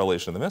part of that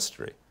revelation of the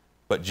mystery.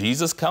 But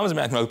Jesus comes,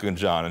 Matthew, Mark, and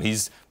John, and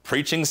he's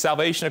preaching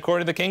salvation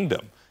according to the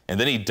kingdom. And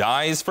then he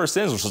dies for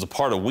sins, which is a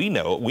part of we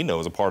know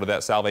is a part of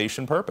that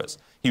salvation purpose.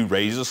 He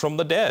raises from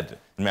the dead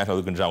in Matthew,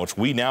 Luke, and John, which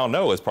we now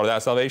know is part of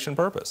that salvation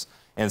purpose.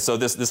 And so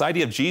this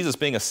idea of Jesus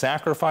being a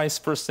sacrifice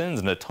for sins,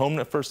 an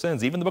atonement for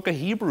sins, even the book of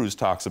Hebrews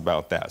talks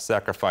about that,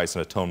 sacrifice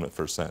and atonement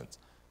for sins.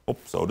 Well,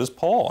 so does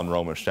Paul in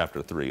Romans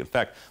chapter 3. In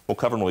fact, we'll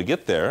cover when we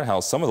get there how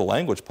some of the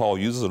language Paul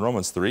uses in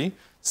Romans 3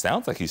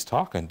 sounds like he's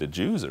talking to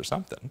Jews or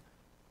something.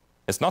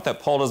 It's not that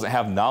Paul doesn't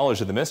have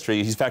knowledge of the mystery.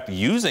 He's in fact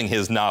using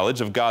his knowledge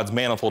of God's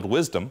manifold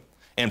wisdom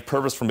and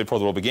purpose from before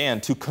the world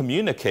began to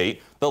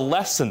communicate the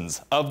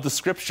lessons of the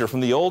Scripture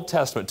from the Old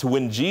Testament to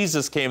when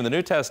Jesus came in the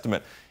New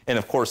Testament. And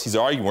of course, he's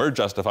arguing we're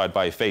justified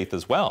by faith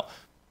as well.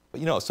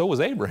 But so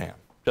was Abraham,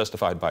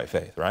 justified by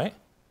faith, right?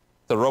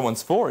 So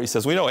Romans 4, he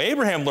says, we know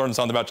Abraham learned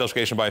something about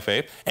justification by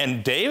faith,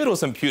 and David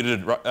was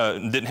imputed,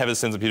 didn't have his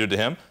sins imputed to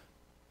him.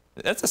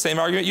 That's the same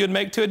argument you'd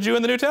make to a Jew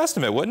in the New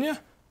Testament, wouldn't you?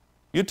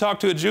 You'd talk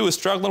to a Jew who's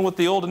struggling with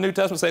the Old and New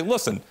Testament, say,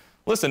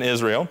 listen,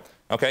 Israel,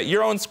 okay,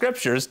 your own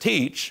Scriptures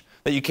teach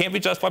that you can't be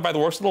justified by the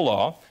works of the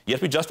law, you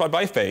have to be justified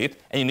by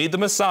faith, and you need the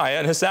Messiah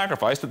and his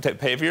sacrifice to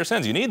pay for your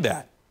sins. You need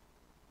that.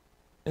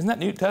 Isn't that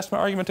New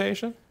Testament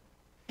argumentation?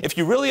 If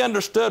you really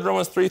understood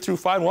Romans 3 through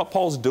 5 and what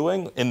Paul's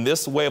doing in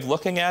this way of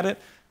looking at it,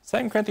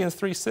 2 Corinthians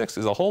 3:6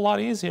 is a whole lot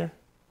easier,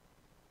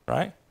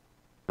 right?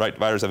 Right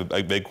dividers have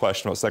a big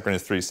question about 2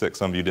 Corinthians 3:6.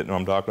 Some of you didn't know what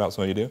I'm talking about,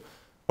 some of you do.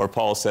 Where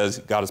Paul says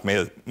God has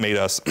made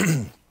us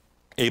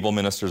able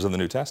ministers of the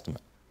New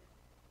Testament.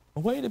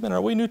 Well, wait a minute,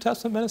 are we New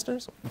Testament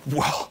ministers?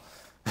 Well,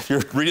 if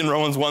you're reading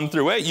Romans 1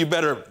 through 8, you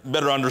better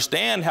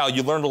understand how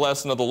you learned the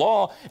lesson of the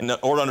law. In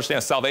order to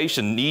understand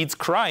salvation needs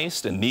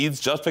Christ and needs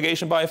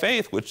justification by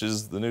faith, which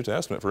is the New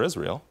Testament for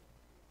Israel.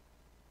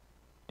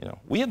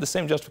 We have the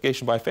same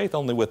justification by faith,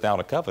 only without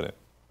a covenant.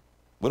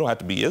 We don't have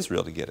to be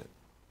Israel to get it.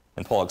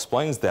 And Paul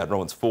explains that in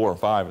Romans 4,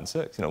 5, and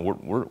 6.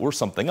 We're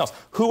something else.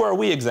 Who are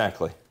we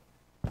exactly?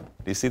 Do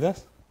you see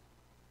this?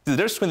 The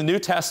difference between the New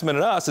Testament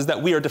and us is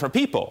that we are different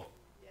people.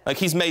 Like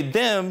he's made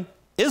them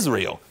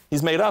Israel.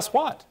 He's made us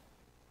what?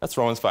 That's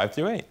Romans 5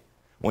 through 8.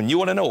 When you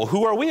want to know, well,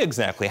 who are we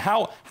exactly?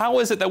 How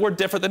is it that we're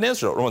different than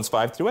Israel? Romans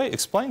 5 through 8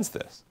 explains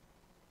this.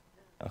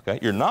 Okay?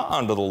 You're not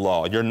under the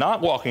law. You're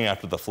not walking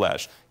after the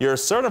flesh. You're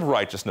assertive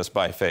righteousness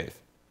by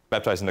faith,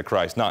 baptized into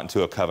Christ, not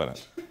into a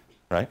covenant.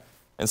 Right?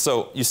 And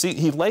so, you see,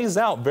 he lays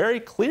out very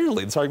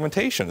clearly this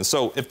argumentation. And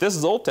so, if this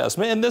is Old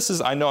Testament, and this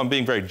is, I know I'm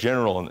being very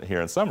general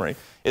here in summary,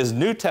 is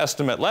New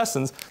Testament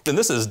lessons, then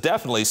this is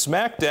definitely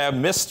smack dab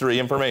mystery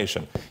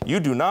information. You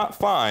do not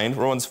find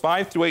Romans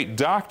 5 through 8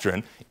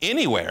 doctrine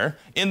anywhere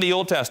in the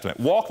Old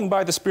Testament. Walking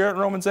by the Spirit in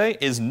Romans 8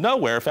 is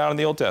nowhere found in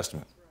the Old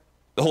Testament.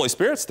 The Holy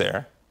Spirit's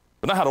there,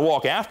 but not how to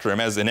walk after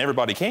him as in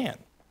everybody can.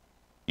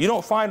 You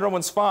don't find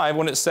Romans 5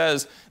 when it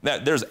says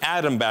that there's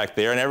Adam back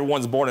there and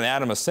everyone's born in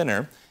Adam a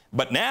sinner.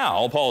 But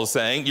now, Paul is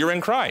saying, you're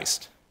in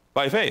Christ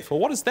by faith.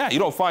 Well, what is that? You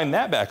don't find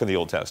that back in the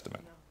Old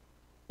Testament.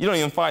 You don't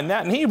even find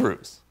that in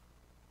Hebrews.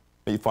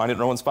 But you find it in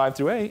Romans 5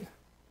 through 8.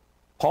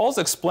 Paul's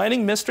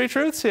explaining mystery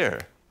truths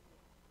here.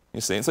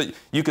 You see, so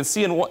you can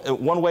see in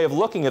one way of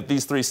looking at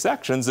these 3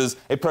 sections is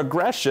a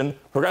progression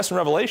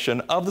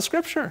revelation of the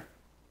Scripture.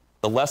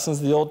 The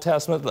lessons of the Old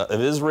Testament,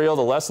 of Israel,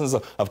 the lessons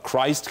of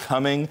Christ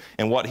coming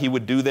and what he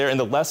would do there, and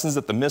the lessons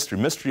of the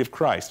mystery of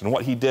Christ and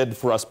what he did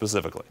for us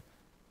specifically,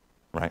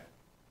 right?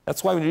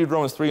 That's why when you read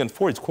Romans 3 and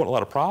 4, he's quoting a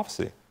lot of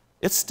prophecy.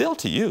 It's still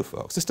to you,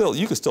 folks.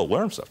 You can still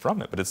learn stuff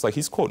from it, but it's like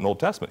he's quoting Old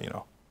Testament,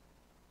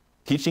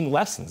 teaching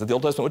lessons that the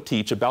Old Testament would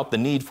teach about the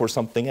need for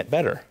something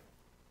better,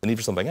 the need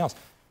for something else.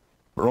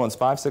 But Romans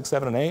 5, 6,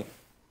 7, and 8,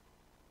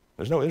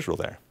 there's no Israel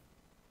there,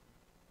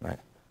 right?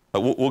 But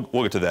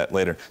we'll get to that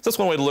later. So that's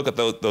one way to look at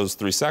those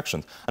 3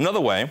 sections.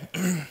 Another way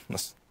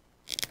to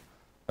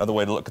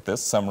look at this,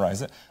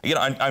 summarize it.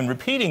 I'm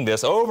repeating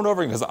this over and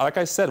over again because, like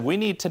I said, we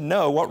need to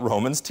know what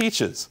Romans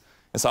teaches.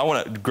 And so I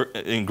want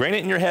to ingrain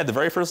it in your head, the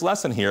very first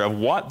lesson here of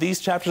what these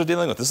chapters are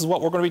dealing with. This is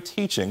what we're going to be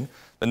teaching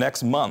the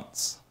next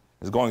months,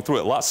 is going through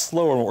it a lot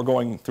slower than what we're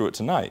going through it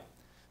tonight.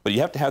 But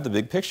you have to have the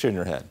big picture in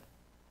your head,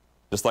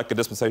 just like a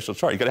dispensational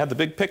chart. You've got to have the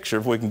big picture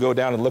if we can go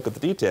down and look at the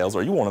details,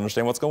 or you won't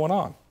understand what's going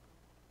on,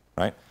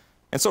 right?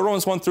 And so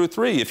Romans 1 through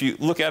 3, if you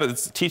look at it,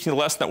 it's teaching the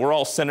lesson that we're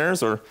all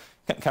sinners, or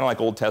kind of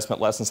like Old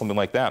Testament lesson, something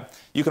like that.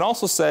 You can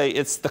also say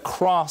it's the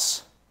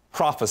cross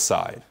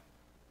prophesied.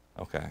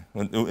 Okay.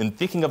 In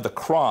thinking of the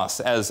cross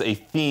as a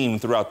theme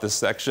throughout this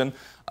section,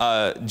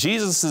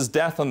 Jesus'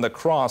 death on the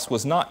cross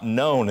was not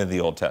known in the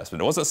Old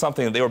Testament. It wasn't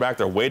something that they were back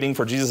there waiting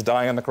for Jesus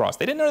dying on the cross.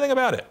 They didn't know anything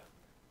about it,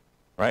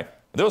 right?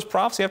 There was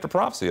prophecy after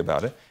prophecy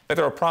about it. In fact,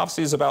 there were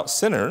prophecies about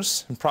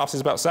sinners, and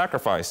prophecies about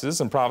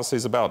sacrifices, and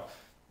prophecies about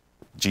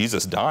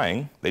Jesus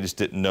dying. They just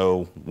didn't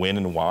know when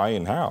and why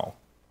and how,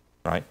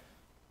 right?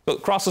 So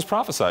the cross is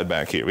prophesied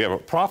back here. We have a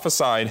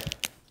prophesied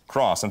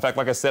cross. In fact,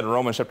 like I said in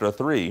Romans chapter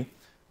 3,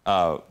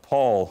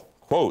 Paul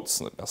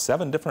quotes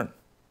 7 different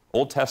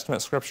Old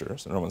Testament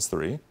scriptures in Romans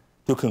 3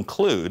 to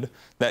conclude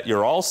that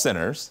you're all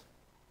sinners,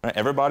 right?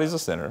 Everybody's a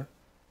sinner,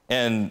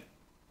 and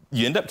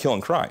you end up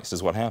killing Christ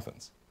is what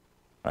happens,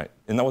 right?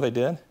 Isn't that what they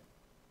did?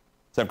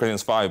 2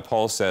 Corinthians 5,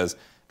 Paul says,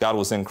 God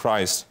was in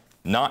Christ,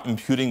 not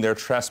imputing their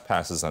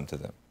trespasses unto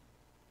them.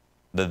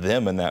 The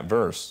them in that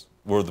verse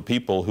were the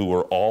people who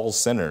were all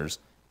sinners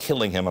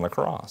killing him on a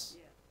cross,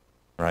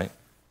 right?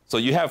 So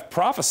you have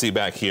prophecy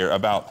back here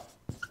about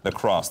the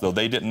cross. Though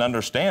they didn't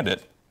understand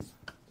it,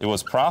 it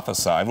was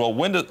prophesied. Well,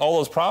 when did all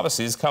those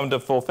prophecies come to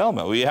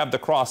fulfillment? We have the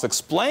cross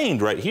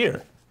explained right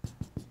here.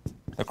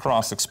 The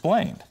cross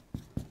explained.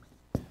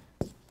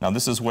 Now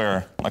this is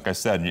where, like I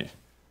said,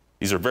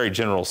 these are very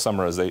general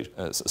summaries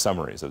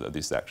of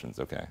these sections,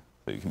 okay?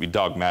 So you can be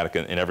dogmatic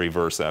in every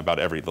verse about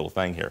every little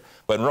thing here.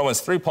 But in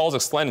Romans 3, Paul's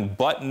explaining,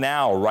 but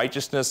now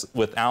righteousness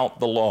without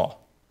the law.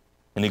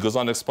 And he goes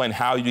on to explain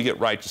how you get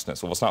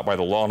righteousness. Well, it's not by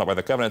the law, not by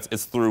the covenants,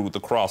 it's through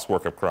the cross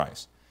work of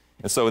Christ.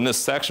 And so in this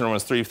section,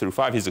 Romans 3 through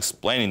 5, he's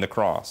explaining the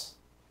cross.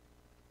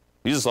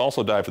 Jesus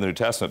also died for the New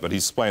Testament, but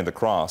he's explaining the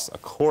cross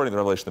according to the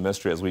revelation of the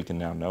mystery as we can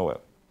now know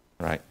it,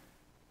 right?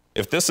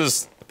 If this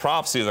is the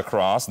prophecy of the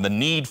cross and the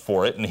need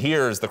for it, and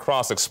here is the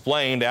cross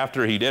explained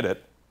after he did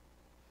it,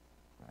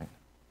 right,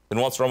 then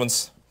what's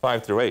Romans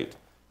 5 through 8?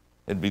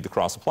 It'd be the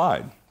cross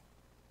applied.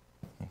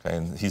 Okay,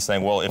 and he's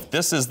saying, well, if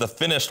this is the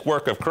finished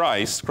work of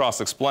Christ, cross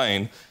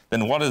explained,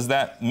 then what does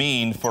that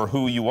mean for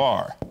who you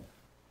are?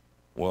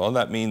 Well,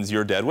 that means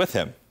you're dead with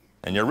him,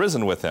 and you're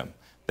risen with him.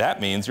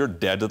 That means you're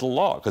dead to the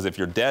law, because if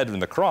you're dead in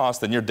the cross,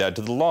 then you're dead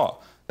to the law.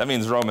 That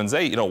means Romans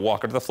 8, you don't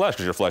walk into the flesh,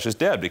 because your flesh is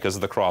dead because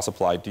of the cross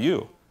applied to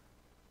you.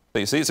 So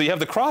you see, so you have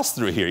the cross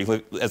through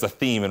here as a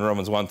theme in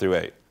Romans 1 through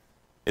 8.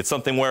 It's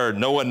something where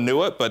no one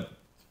knew it, but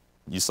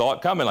you saw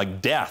it coming,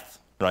 like death,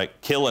 right?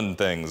 Killing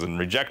things and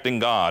rejecting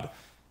God.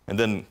 And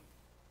then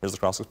here's the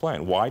cross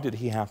explained. Why did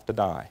he have to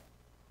die?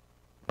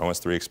 Romans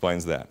 3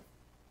 explains that,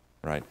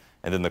 right?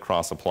 And then the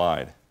cross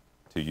applied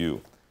to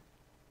you.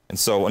 And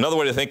so another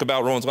way to think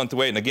about Romans 1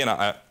 through 8, and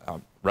again,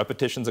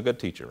 repetition's a good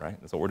teacher, right?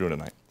 That's what we're doing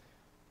tonight,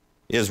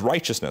 is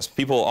righteousness.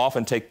 People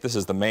often take this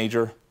as the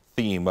major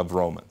theme of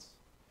Romans,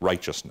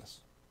 righteousness,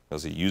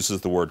 because he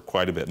uses the word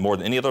quite a bit. More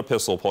than any other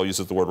epistle, Paul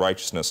uses the word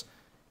righteousness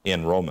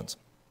in Romans.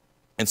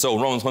 And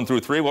so Romans 1 through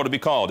 3, what would it be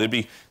called? It'd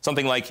be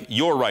something like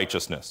your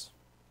righteousness,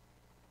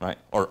 right?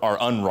 Or our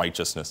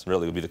unrighteousness,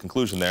 really, would be the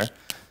conclusion there.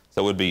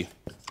 So it would be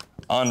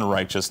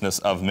unrighteousness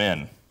of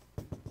men.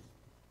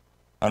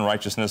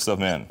 Unrighteousness of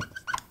men.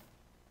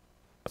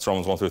 That's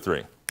Romans 1 through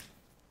 3.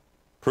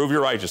 Prove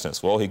your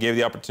righteousness. Well, he gave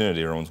the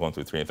opportunity in Romans 1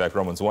 through 3. In fact,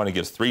 Romans 1, he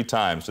gives 3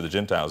 times to the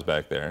Gentiles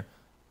back there.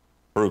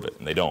 Prove it,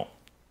 and they don't.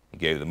 He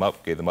gave them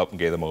up, and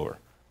gave them over.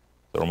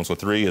 So Romans 1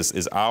 3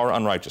 is our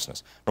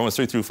unrighteousness. Romans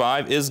 3 through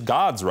 5 is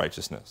God's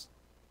righteousness.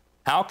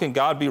 How can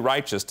God be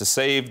righteous to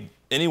save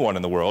anyone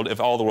in the world if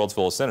all the world's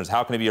full of sinners?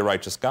 How can he be a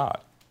righteous God?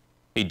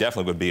 He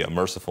definitely would be a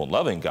merciful and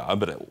loving God,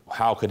 but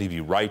how could he be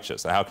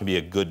righteous? How can he be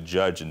a good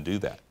judge and do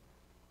that?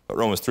 But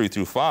Romans 3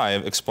 through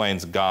 5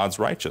 explains God's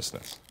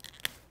righteousness.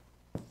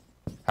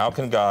 How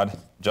can God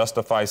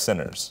justify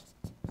sinners?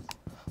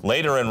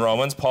 Later in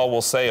Romans, Paul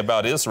will say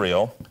about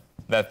Israel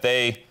that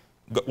they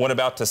went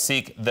about to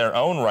seek their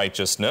own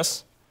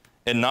righteousness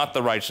and not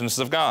the righteousness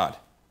of God.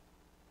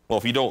 Well,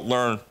 if you don't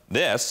learn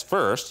this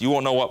first, you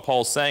won't know what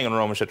Paul's saying in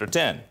Romans chapter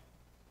 10.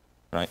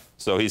 Right?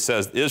 So he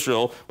says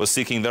Israel was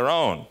seeking their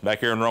own, back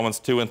here in Romans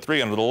 2 and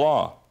 3 under the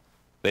law.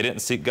 They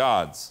didn't seek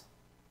God's,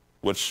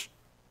 which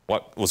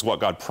was what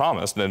God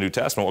promised in the New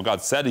Testament, what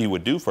God said he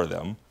would do for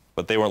them,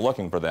 but they weren't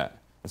looking for that.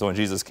 And so when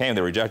Jesus came,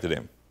 they rejected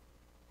him.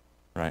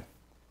 Right?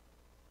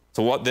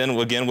 So what then,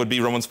 again, would be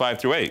Romans 5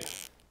 through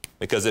 8?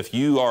 Because if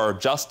you are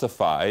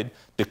justified,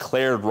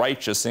 declared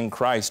righteous in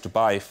Christ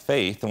by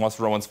faith, then what's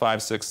Romans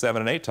 5, 6,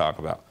 7, and 8 talk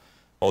about?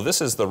 Well,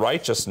 this is the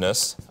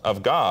righteousness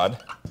of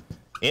God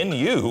in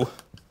you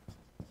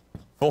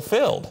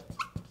fulfilled.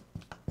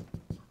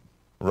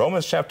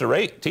 Romans chapter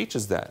 8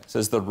 teaches that. It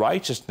says the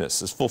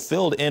righteousness is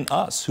fulfilled in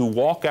us who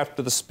walk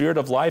after the Spirit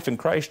of life in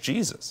Christ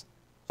Jesus.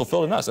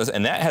 Fulfilled in us.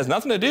 And that has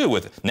nothing to do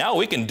with now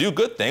we can do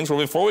good things where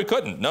before we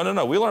couldn't. No, no,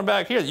 no. We learned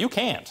back here that you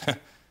can't.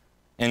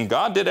 And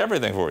God did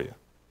everything for you.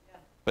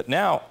 But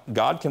now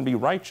God can be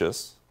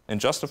righteous in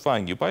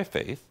justifying you by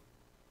faith,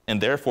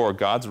 and therefore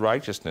God's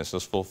righteousness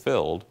is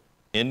fulfilled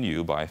in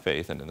you by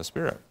faith and in the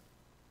Spirit.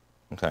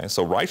 Okay,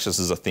 so righteousness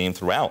is a theme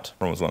throughout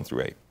Romans 1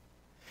 through 8.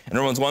 In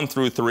Romans 1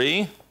 through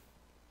 3,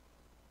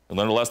 we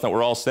learned a lesson that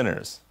we're all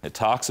sinners. It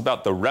talks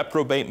about the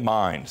reprobate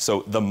mind.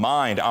 So the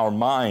mind, our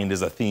mind,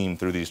 is a theme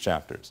through these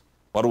chapters.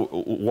 How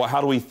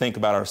do we think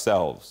about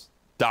ourselves?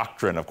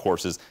 Doctrine, of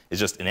course, is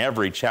just in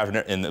every chapter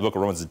in the book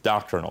of Romans, it's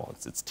doctrinal.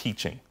 It's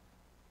teaching.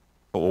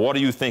 But what are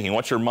you thinking?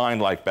 What's your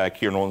mind like back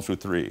here in 1 through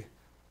 3?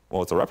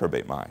 Well, it's a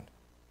reprobate mind.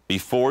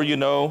 Before you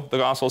know the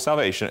gospel of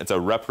salvation, it's a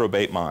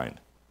reprobate mind.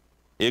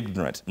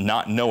 Ignorant,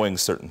 not knowing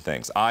certain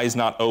things, eyes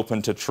not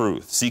open to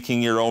truth,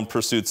 seeking your own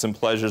pursuits and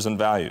pleasures and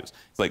values.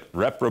 It's like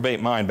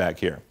reprobate mind back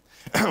here.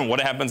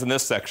 What happens in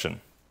this section?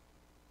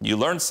 You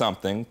learn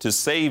something to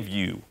save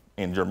you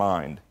in your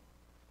mind.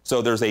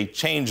 So there's a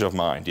change of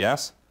mind,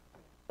 yes?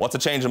 What's a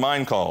change of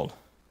mind called?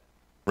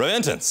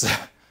 Repentance,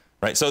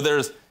 right? So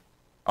there's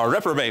a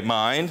reprobate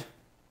mind,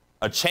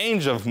 a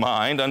change of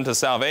mind unto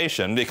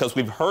salvation because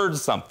we've heard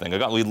something,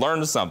 we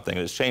learned something,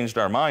 it's changed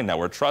our mind now.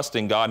 We're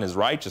trusting God in his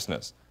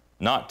righteousness,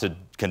 not to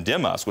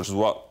condemn us, which is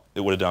what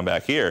it would have done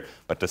back here,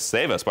 but to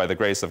save us by the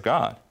grace of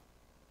God.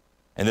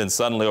 And then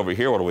suddenly over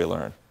here, what do we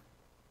learn?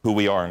 Who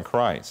we are in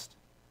Christ.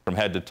 From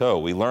head to toe,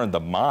 we learn the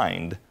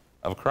mind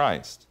of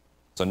Christ.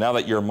 So now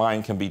that your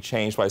mind can be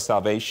changed by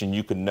salvation,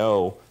 you can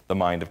know the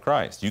mind of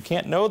Christ. You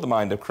can't know the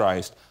mind of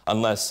Christ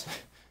unless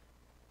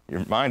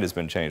your mind has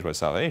been changed by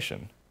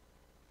salvation,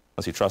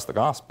 unless you trust the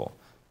gospel.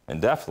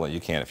 And definitely you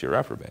can't if you're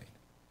reprobate.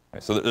 Okay,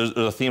 so there's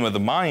a theme of the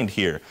mind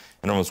here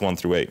in Romans 1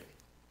 through 8.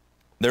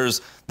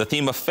 There's the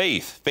theme of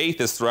faith. Faith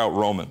is throughout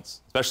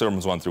Romans, especially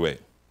Romans 1 through 8.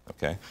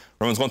 Okay?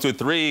 Romans 1 through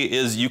 3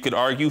 is, you could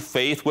argue,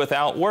 faith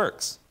without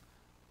works.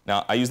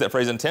 Now, I use that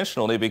phrase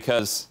intentionally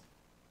because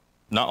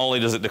not only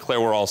does it declare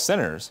we're all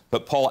sinners,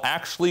 but Paul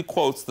actually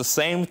quotes the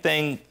same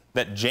thing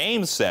that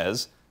James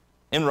says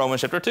in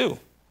Romans chapter 2.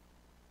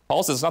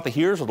 Paul says it's not the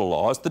hearers of the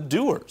law, it's the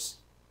doers.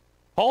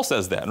 Paul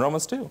says that in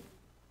Romans 2.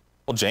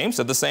 Well, James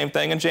said the same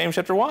thing in James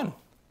chapter 1.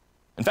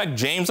 In fact,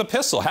 James'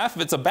 epistle, half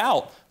of it's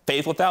about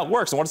faith without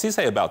works. And what does he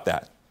say about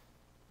that?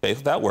 Faith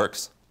without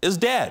works is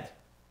dead.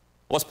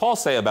 What's Paul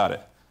say about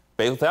it?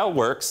 Faith without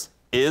works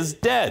is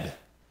dead.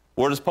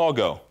 Where does Paul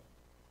go?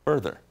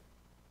 Further.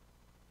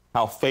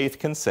 How faith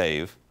can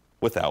save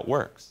without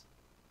works.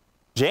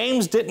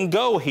 James didn't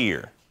go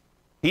here.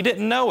 He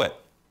didn't know it.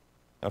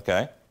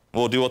 Okay?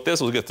 We'll deal with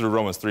this. We'll get through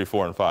Romans 3,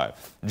 4, and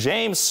 5.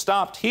 James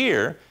stopped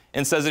here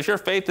and says, if your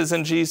faith is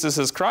in Jesus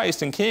as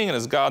Christ and King and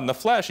as God in the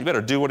flesh, you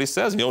better do what he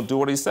says. If you don't do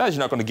what he says,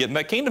 you're not going to get in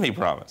that kingdom he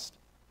promised.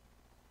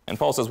 And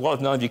Paul says, well,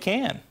 if none of you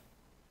can.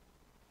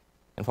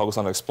 And Paul goes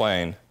on to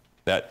explain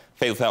that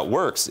faith without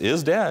works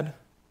is dead,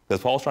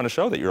 because Paul's trying to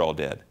show that you're all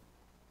dead,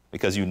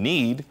 because you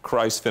need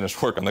Christ's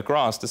finished work on the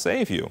cross to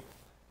save you.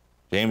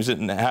 James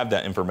didn't have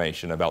that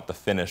information about the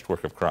finished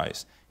work of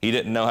Christ. He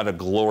didn't know how to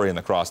glory in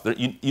the cross.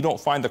 You don't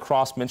find the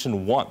cross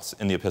mentioned once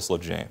in the epistle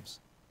of James.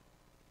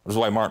 This is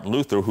why Martin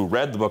Luther, who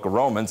read the book of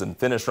Romans and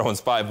finished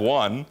Romans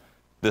 5:1,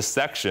 this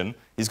section,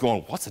 he's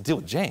going, what's the deal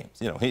with James?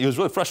 You know, he was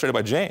really frustrated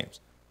by James.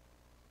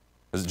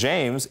 Because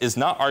James is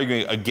not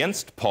arguing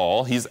against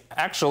Paul. He's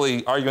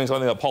actually arguing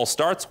something that Paul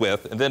starts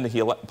with, and then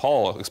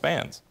Paul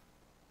expands.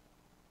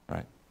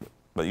 Right?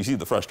 But you see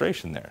the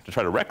frustration there to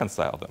try to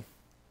reconcile them.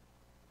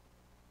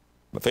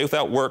 But faith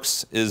without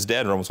works is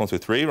dead, Romans 1 through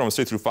 3. Romans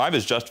 3 through 5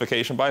 is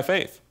justification by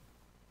faith.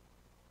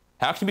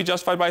 How can you be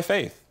justified by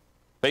faith?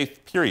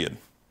 Faith, period.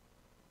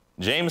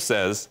 James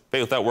says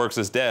faith without works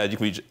is dead.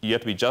 You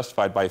have to be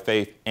justified by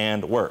faith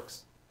and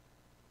works.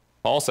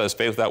 Paul says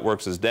faith without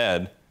works is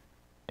dead,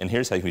 and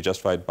here's how you can be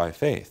justified by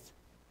faith.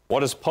 What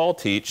does Paul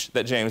teach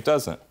that James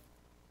doesn't?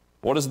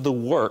 What is the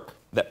work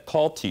that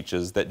Paul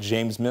teaches that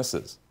James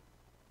misses?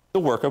 The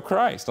work of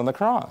Christ on the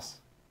cross.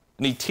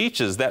 And he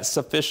teaches that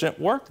sufficient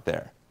work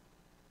there,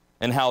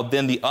 and how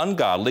then the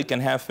ungodly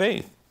can have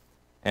faith.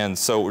 And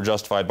so we're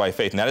justified by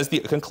faith. And that is the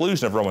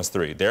conclusion of Romans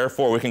 3.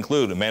 Therefore, we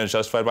conclude a man is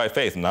justified by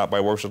faith, not by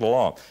works of the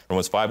law.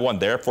 Romans 5:1,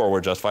 therefore, we're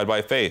justified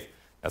by faith.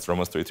 That's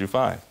Romans 3 through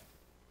 5.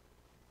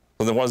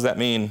 So then what does that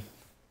mean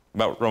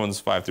about Romans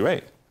 5 through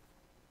 8?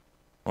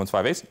 Romans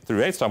 5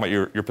 through 8 is talking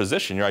about your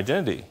position, your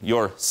identity,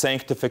 your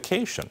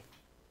sanctification.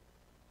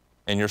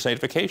 And your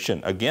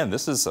sanctification, again,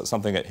 this is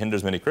something that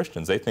hinders many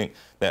Christians. They think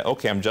that,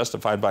 okay, I'm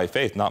justified by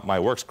faith, not my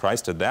works.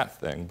 Christ did that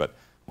thing, but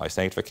my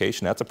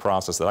sanctification, that's a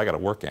process that I got to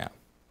work at.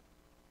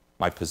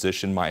 My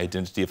position, my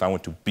identity, if I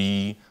want to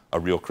be a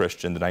real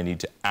Christian, then I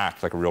need to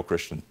act like a real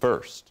Christian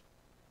first.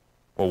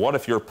 Well, what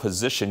if your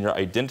position, your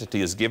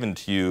identity is given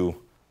to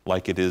you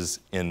like it is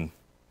in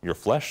your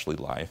fleshly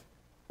life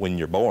when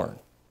you're born?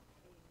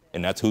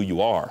 And that's who you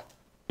are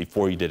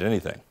before you did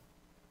anything.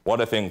 What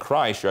if in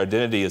Christ your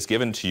identity is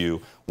given to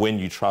you when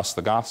you trust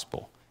the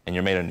gospel and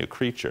you're made a new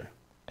creature?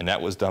 And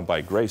that was done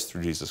by grace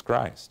through Jesus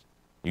Christ.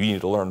 You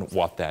need to learn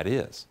what that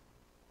is.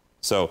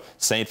 So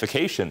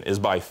sanctification is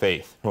by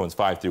faith, Romans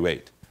 5 through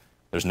 8.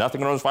 There's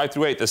nothing in Romans 5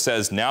 through 8 that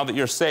says now that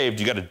you're saved,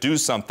 you got to do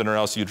something or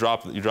else you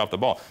drop the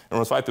ball. And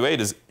Romans 5 through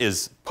 8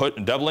 is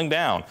doubling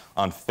down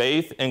on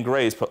faith and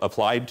grace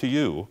applied to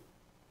you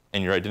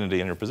and your identity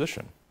and your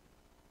position.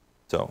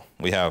 So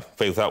we have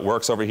faith without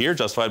works over here,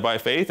 justified by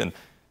faith, and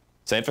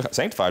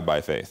sanctified by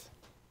faith.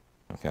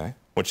 Okay?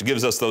 which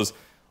gives us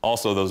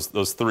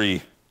those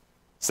three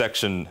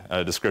section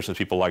descriptions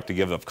people like to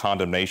give of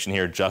condemnation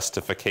here,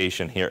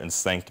 justification here, and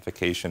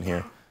sanctification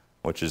here,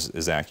 which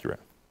is accurate.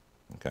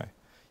 Okay.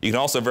 You can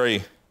also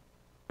very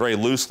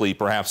loosely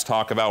perhaps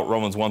talk about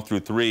Romans 1 through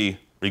 3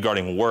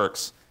 regarding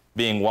works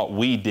being what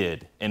we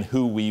did and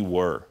who we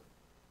were.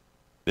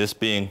 This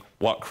being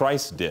what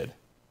Christ did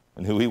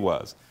and who he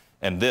was.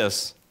 And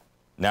this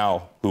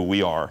now who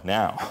we are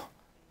now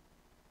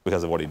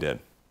because of what he did.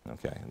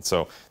 Okay. And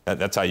so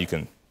that's how you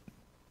can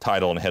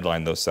title and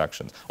headline those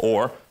sections.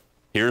 Or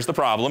here's the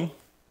problem,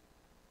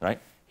 right?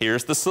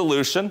 Here's the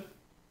solution,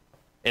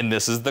 and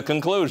this is the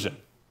conclusion.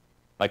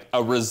 Like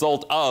a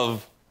result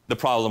of the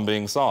problem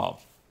being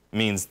solved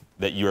means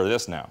that you are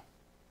this now,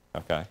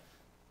 okay?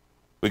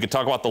 We could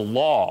talk about the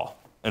law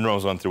in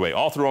Romans 1 through 8,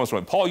 all through Romans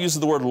 1. Paul uses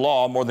the word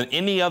law more than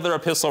any other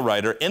epistle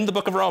writer in the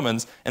book of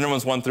Romans in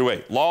Romans 1 through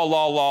 8. Law,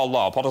 law, law,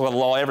 law. Paul talks about the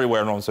law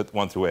everywhere in Romans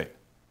 1 through 8.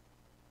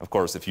 Of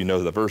course, if you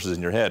know the verses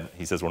in your head,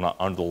 he says we're not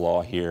under the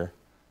law here.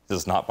 He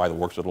says not by the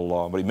works of the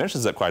law, but he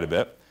mentions that quite a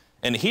bit.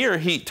 And here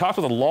he talks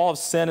about the law of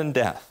sin and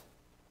death.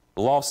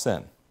 The law of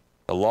sin.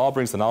 The law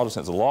brings the knowledge of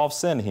sin. It's the law of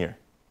sin here.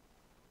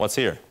 What's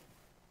here?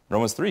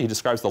 Romans 3, he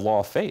describes the law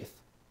of faith.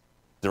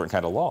 Different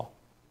kind of law,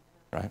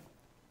 right?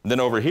 And then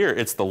over here,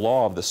 it's the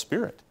law of the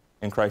Spirit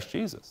in Christ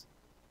Jesus.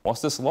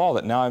 What's this law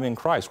that now I'm in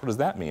Christ? What does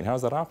that mean? How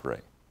does that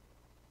operate?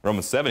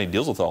 Romans 7, he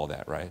deals with all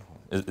that, right?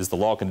 Is the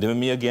law condemning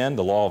me again?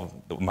 The law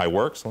of my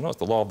works? Well, no, it's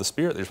the law of the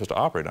Spirit that you're supposed to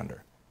operate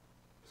under.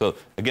 So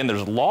again,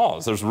 there's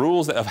laws, there's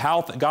rules of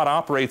how God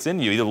operates in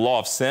you, either the law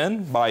of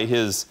sin by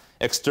his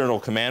external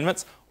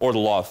commandments, or the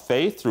law of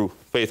faith through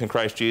faith in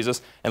Christ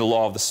Jesus, and the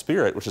law of the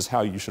Spirit, which is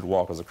how you should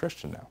walk as a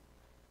Christian now.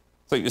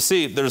 So you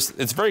see,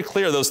 it's very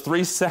clear those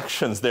three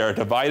sections there are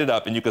divided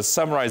up, and you can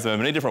summarize them in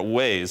many different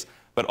ways,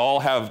 but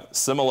all have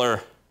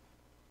similar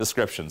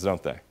descriptions,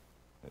 don't they?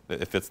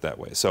 It fits that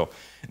way. So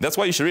that's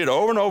why you should read it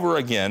over and over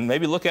again,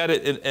 maybe look at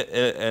it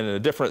in a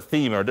different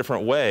theme or a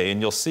different way, and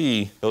you'll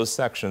see those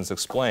sections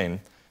explain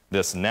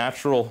this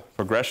natural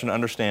progression and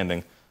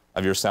understanding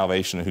of your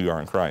salvation and who you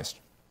are in Christ.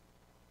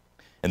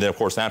 And then, of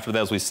course, after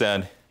that, as we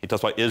said, he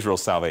talks about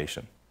Israel's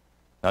salvation.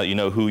 Now that you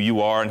know who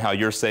you are and how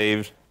you're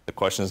saved, the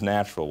question is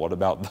natural. What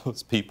about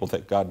those people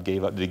that God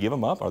gave up? Did he give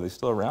them up? Are they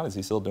still around? Is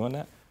he still doing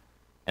that?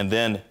 And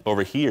then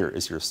over here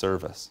is your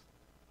service,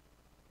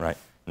 right?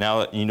 Now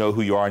that you know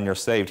who you are and you're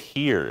saved,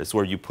 here is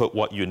where you put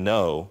what you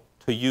know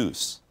to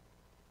use.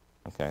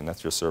 Okay, and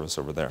that's your service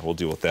over there. We'll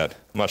deal with that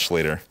much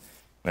later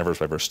in our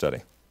verse-by-verse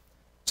study.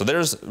 So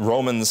there's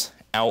Romans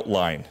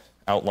outlined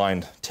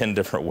 10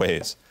 different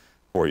ways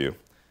for you.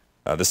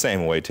 The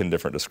same way, 10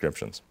 different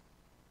descriptions.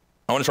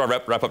 I want to try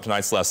to wrap up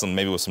tonight's lesson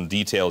maybe with some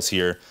details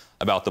here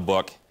about the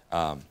book.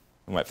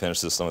 We might finish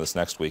some of this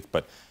next week,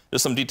 but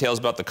there's some details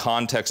about the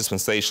context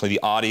dispensationally,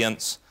 the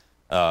audience.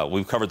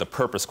 We've covered the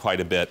purpose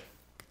quite a bit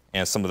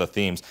and some of the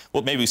themes.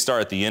 Well, maybe we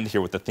start at the end here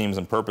with the themes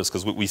and purpose,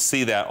 because we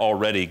see that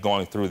already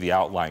going through the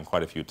outline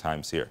quite a few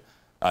times here.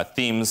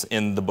 Themes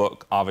in the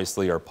book,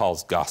 obviously, are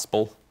Paul's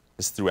gospel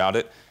is throughout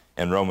it.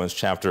 In Romans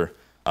chapter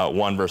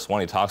 1, verse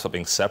 1, he talks about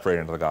being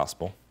separated into the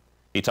gospel.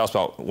 He talks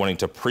about wanting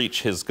to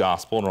preach his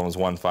gospel in Romans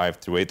 1, 5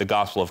 through 8. The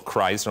gospel of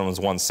Christ, Romans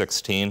 1,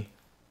 16.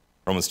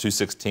 Romans 2,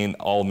 16,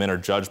 all men are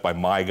judged by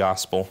my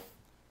gospel.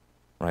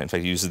 Right? In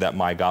fact, he uses that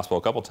my gospel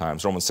a couple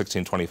times. Romans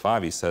 16,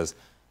 25, he says,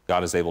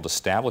 God is able to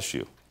establish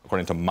you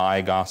according to my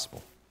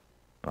gospel.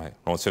 Right?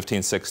 Romans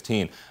 15,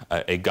 16,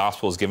 a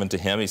gospel is given to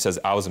him. He says,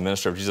 I was a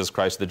minister of Jesus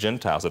Christ to the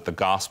Gentiles, that the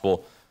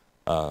gospel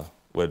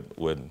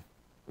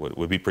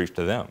would be preached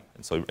to them.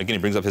 And so again, he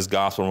brings up his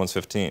gospel in Romans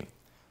 15.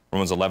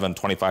 Romans 11,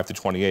 25 through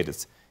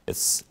 28,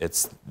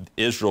 it's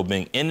Israel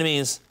being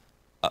enemies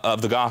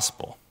of the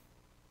gospel,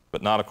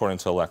 but not according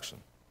to election,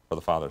 for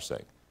the Father's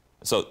sake.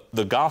 So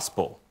the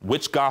gospel,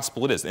 which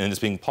gospel it is, and it's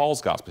being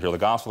Paul's gospel here, the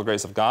gospel of the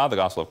grace of God, the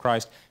gospel of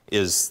Christ,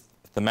 is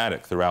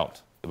thematic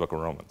throughout the book of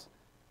Romans.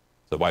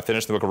 So by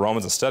finishing the book of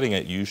Romans and studying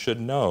it, you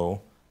should know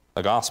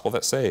the gospel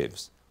that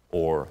saves,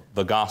 or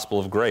the gospel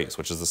of grace,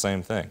 which is the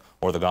same thing,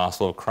 or the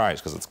gospel of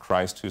Christ, because it's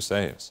Christ who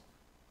saves,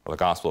 or the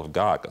gospel of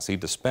God, because he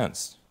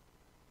dispensed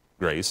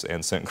grace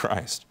and sent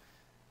Christ.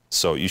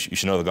 So you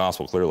should know the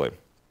gospel clearly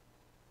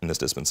in this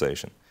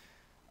dispensation.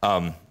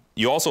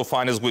 You also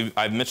find, as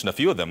I've mentioned a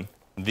few of them,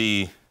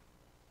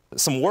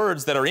 some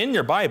words that are in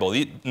your Bible.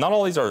 Not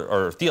all these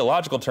are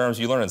theological terms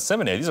you learn in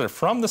seminary. These are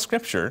from the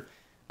Scripture,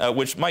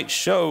 which might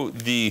show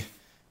the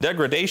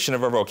degradation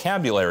of our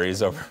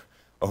vocabularies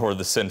over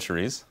the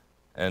centuries.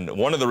 And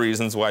one of the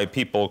reasons why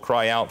people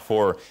cry out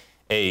for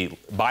a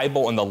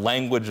Bible in the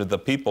language of the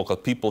people,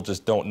 because people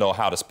just don't know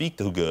how to speak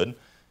too good.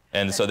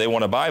 And so they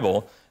want a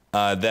Bible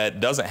that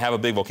doesn't have a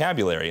big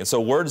vocabulary. And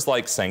so words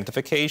like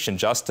sanctification,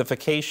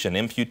 justification,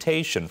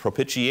 imputation,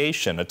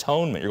 propitiation,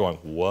 atonement, you're going,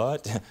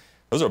 what?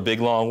 Those are big,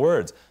 long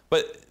words.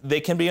 But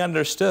they can be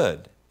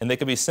understood, and they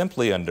can be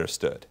simply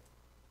understood,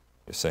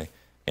 you see.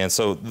 And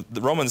so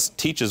the Romans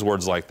teaches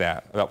words like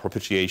that about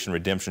propitiation,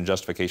 redemption,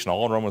 justification,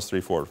 all in Romans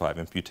 3, 4, 5,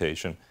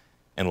 imputation,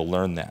 and we'll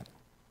learn that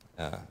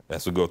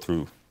as we go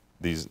through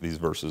these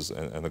verses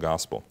and the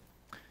gospel.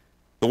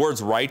 The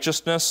words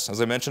righteousness,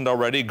 as I mentioned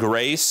already,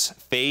 grace,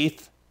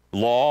 faith,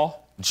 law,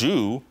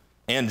 Jew,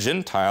 and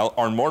Gentile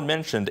are more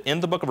mentioned in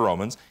the book of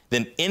Romans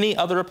than any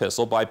other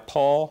epistle by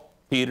Paul,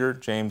 Peter,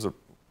 James,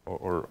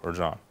 or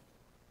John.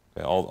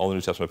 Okay, all the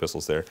New Testament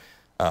epistles there,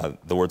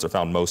 the words are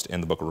found most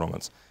in the book of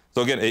Romans.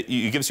 So again,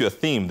 it gives you a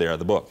theme there,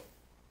 the book,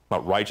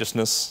 about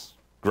righteousness,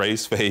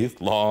 grace, faith,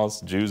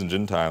 laws, Jews and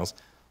Gentiles,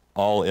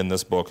 all in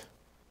this book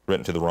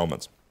written to the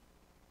Romans.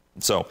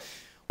 So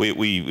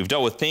we've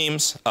dealt with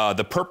themes.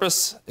 The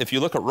purpose, if you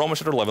look at Romans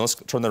chapter 11, let's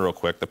turn there real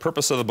quick. The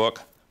purpose of the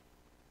book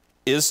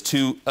is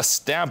to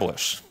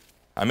establish.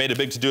 I made a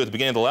big to-do at the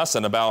beginning of the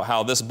lesson about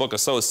how this book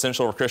is so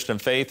essential for Christian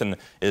faith, and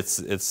it's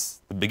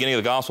the beginning of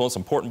the gospel. It's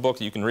an important book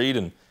that you can read,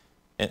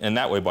 and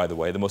that way, by the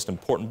way, the most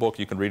important book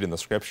you can read in the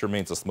Scripture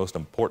means it's the most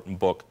important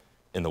book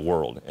in the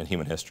world, in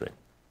human history.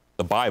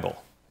 The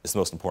Bible is the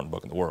most important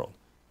book in the world,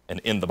 and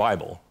in the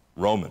Bible,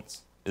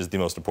 Romans is the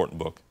most important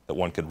book that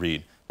one could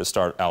read to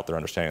start out their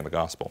understanding of the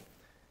gospel.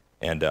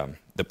 And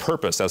the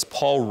purpose, as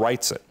Paul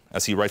writes it,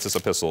 as he writes this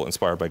epistle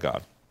inspired by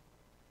God,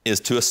 is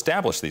to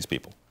establish these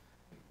people,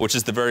 which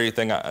is the very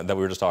thing that we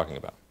were just talking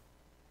about,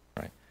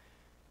 right?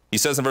 He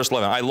says in verse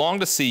 11, I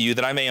long to see you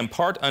that I may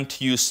impart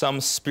unto you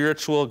some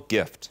spiritual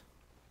gift,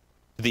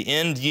 to the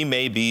end ye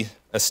may be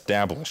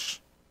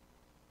established.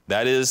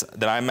 That is,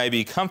 that I may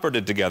be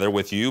comforted together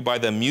with you by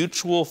the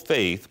mutual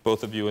faith,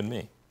 both of you and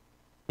me.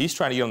 He's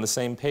trying to get on the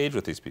same page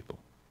with these people.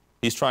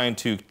 He's trying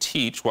to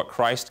teach what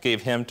Christ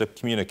gave him to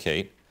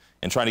communicate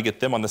and trying to get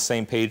them on the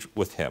same page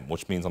with him,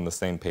 which means on the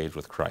same page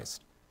with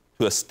Christ,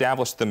 to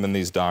establish them in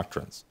these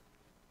doctrines,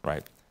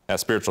 right? That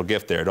spiritual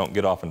gift there, don't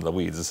get off into the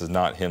weeds. This is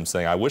not him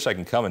saying, I wish I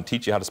can come and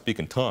teach you how to speak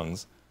in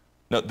tongues.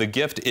 No, the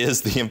gift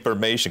is the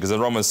information, because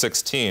in Romans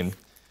 16,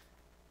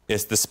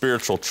 it's the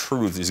spiritual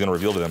truths he's going to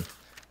reveal to them.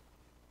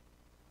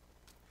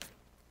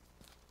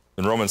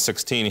 In Romans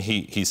 16,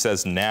 he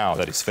says now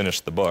that he's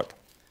finished the book.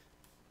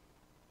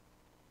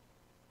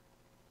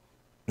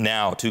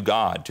 Now to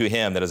God, to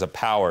him that has a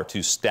power to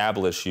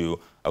establish you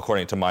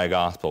according to my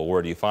gospel.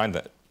 Where do you find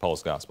that,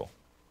 Paul's gospel?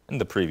 In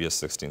the previous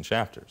 16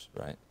 chapters,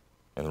 right?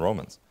 In the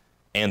Romans.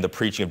 And the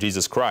preaching of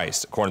Jesus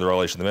Christ, according to the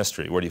revelation of the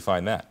mystery. Where do you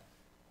find that?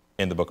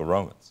 In the book of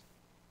Romans,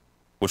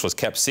 which was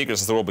kept secret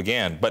since the world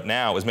began, but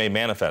now is made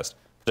manifest,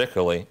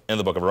 particularly in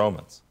the book of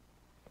Romans.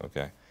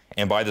 Okay?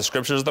 And by the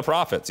scriptures of the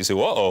prophets. You say,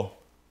 whoa.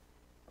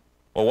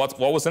 Well, what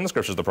was in the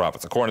scriptures of the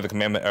prophets? According to the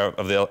commandment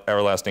of the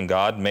everlasting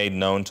God, made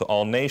known to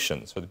all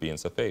nations for the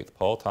obedience of faith.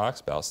 Paul talks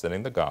about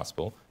sending the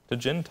gospel to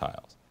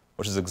Gentiles,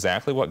 which is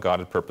exactly what God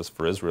had purposed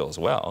for Israel as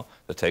well,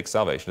 to take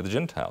salvation to the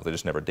Gentiles. They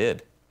just never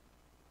did.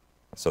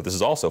 So this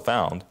is also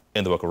found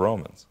in the book of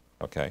Romans,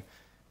 okay?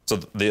 So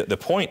the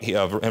point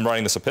of him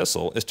writing this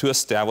epistle is to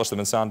establish them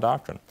in sound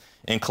doctrine.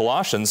 In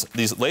Colossians,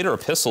 these later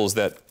epistles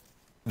that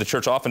the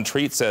church often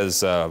treats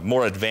as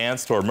more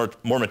advanced or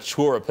more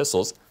mature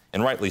epistles,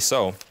 and rightly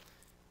so,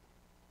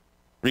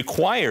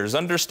 requires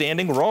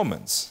understanding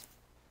Romans.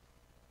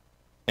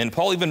 And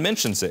Paul even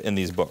mentions it in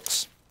these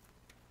books.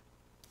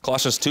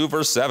 Colossians 2,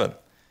 verse 7.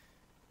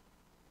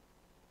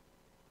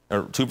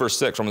 Or 2, verse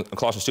 6.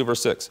 Colossians 2,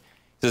 verse 6. It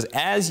says,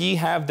 as ye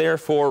have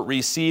therefore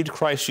received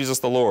Christ Jesus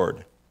the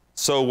Lord,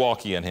 so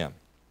walk ye in him.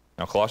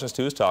 Now, Colossians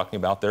 2 is talking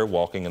about their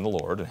walking in the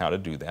Lord and how to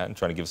do that and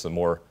trying to give some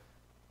more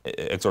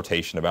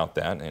exhortation about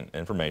that and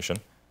information.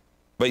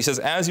 But he says,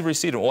 as you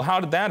received him. Well,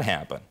 how did that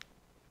happen?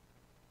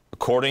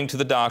 According to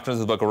the doctrines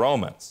of the book of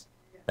Romans.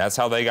 That's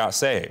how they got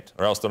saved,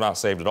 or else they're not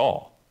saved at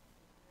all.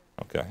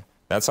 Okay?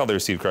 That's how they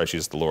received Christ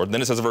Jesus the Lord. And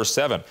then it says in verse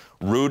 7,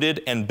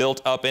 rooted and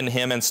built up in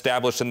him and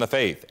established in the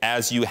faith,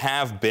 as you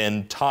have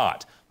been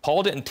taught.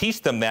 Paul didn't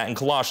teach them that in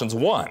Colossians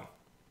 1.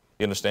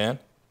 You understand?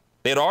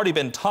 They had already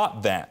been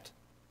taught that.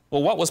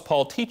 Well, what was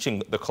Paul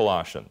teaching the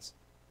Colossians?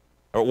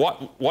 Or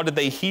what did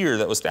they hear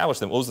that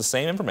established them? Well, it was the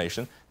same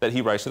information that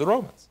he writes to the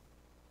Romans,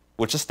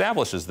 which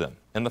establishes them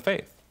in the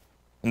faith.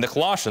 And the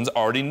Colossians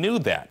already knew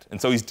that. And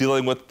so he's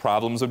dealing with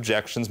problems,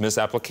 objections,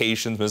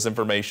 misapplications,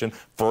 misinformation,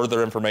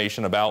 further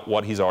information about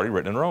what he's already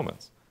written in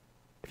Romans.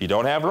 If you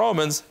don't have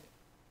Romans,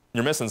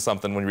 you're missing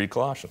something when you read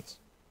Colossians.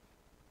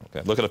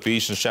 Okay, look at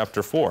Ephesians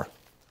chapter 4.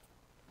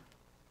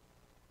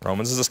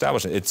 Romans is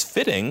establishing. It's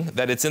fitting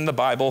that it's in the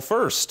Bible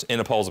first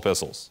in Paul's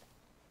epistles.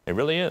 It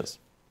really is.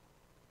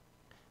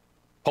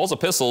 Paul's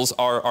epistles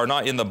are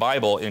not in the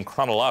Bible in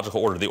chronological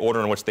order, the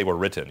order in which they were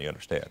written, you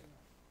understand.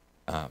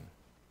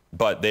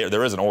 But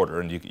there is an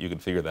order, and you can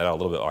figure that out a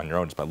little bit on your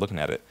own just by looking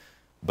at it.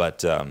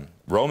 But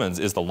Romans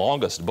is the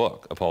longest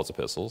book of Paul's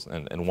epistles,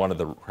 and one of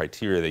the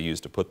criteria they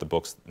used to put the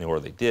books in the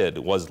order they did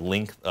was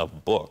length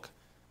of book.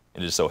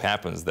 And it just so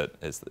happens that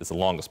it's the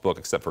longest book,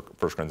 except for 1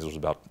 Corinthians, which was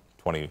about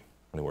 20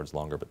 words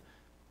longer.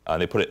 But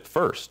they put it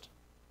first.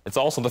 It's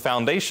also the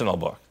foundational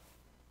book,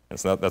 and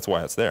so that's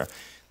why it's there.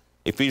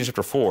 Ephesians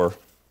chapter 4,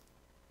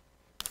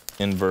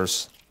 in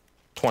verse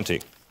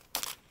 20.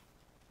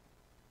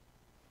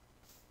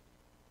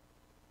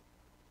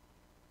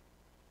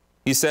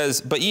 He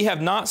says, but ye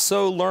have not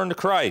so learned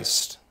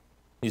Christ.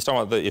 He's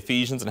talking about the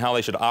Ephesians and how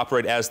they should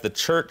operate as the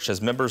church,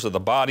 as members of the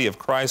body of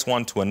Christ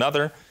one to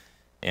another.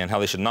 and how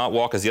they should not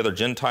walk as the other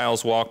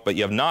Gentiles walk, but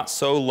you have not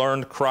so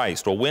learned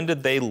Christ. Well, when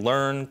did they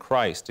learn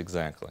Christ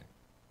exactly?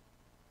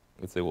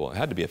 You'd say, well, it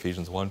had to be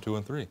Ephesians 1, 2,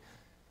 and 3.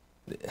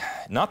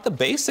 Not the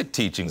basic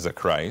teachings of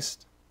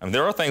Christ. I mean,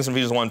 there are things in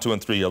Ephesians 1, 2,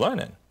 and 3 you're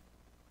learning.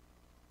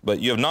 But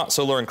you have not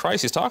so learned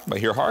Christ, he's talking about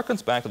here,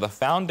 harkens back to the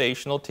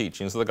foundational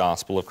teachings of the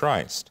gospel of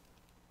Christ.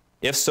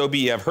 If so be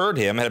you have heard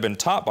him and have been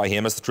taught by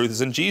him as the truth is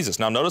in Jesus.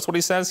 Now notice what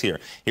he says here.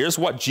 Here's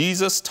what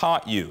Jesus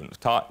taught you.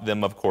 Taught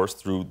them, of course,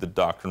 through the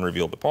doctrine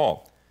revealed to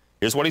Paul.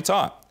 Here's what he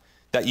taught.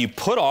 That you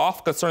put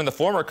off, concerning the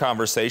former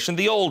conversation,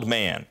 the old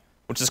man,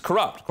 which is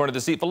corrupt, according to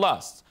deceitful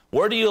lusts.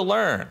 Where do you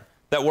learn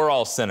that we're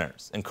all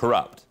sinners and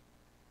corrupt?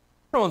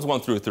 Romans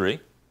 1 through 3.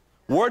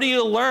 Where do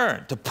you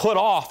learn to put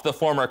off the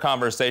former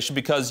conversation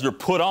because you're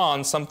put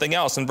on something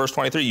else? In verse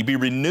 23, you be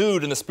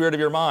renewed in the spirit of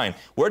your mind.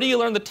 Where do you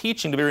learn the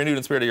teaching to be renewed in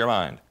the spirit of your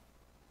mind?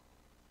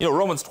 You know,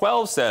 Romans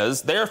 12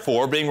 says,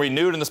 therefore, being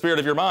renewed in the spirit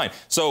of your mind.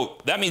 So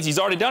that means he's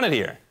already done it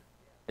here.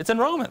 It's in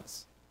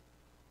Romans.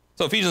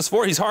 So Ephesians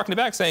 4, he's harkening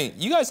back saying,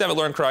 you guys haven't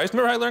learned Christ.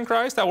 Remember how you learned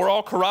Christ? How we're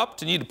all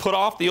corrupt and you need to put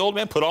off the old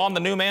man, put on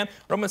the new man.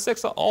 Romans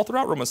 6, all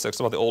throughout Romans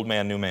 6 about the old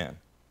man, new man.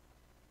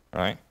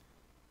 All right?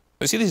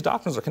 You see, these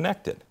doctrines are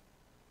connected.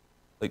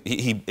 Like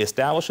he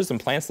establishes and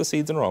plants the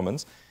seeds in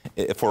Romans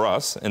for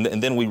us, and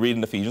then we read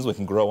in Ephesians, we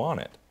can grow on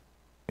it,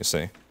 you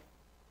see.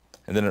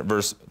 And then at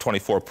verse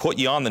 24, put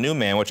ye on the new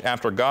man, which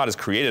after God is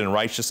created in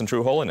righteous and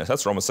true holiness.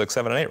 That's Romans 6,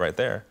 7, and 8 right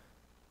there.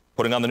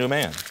 Putting on the new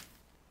man.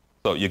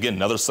 So you get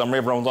another summary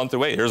of Romans 1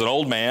 through 8. Here's an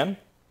old man,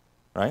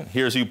 right?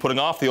 Here's you putting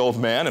off the old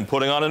man and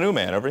putting on a new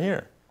man over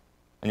here.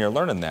 And you're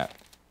learning that.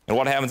 And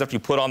what happens after you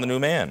put on the new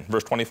man?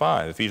 Verse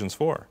 25, Ephesians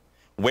 4.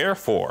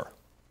 Wherefore,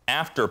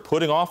 after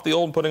putting off the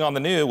old and putting on the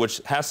new, which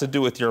has to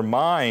do with your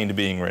mind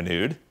being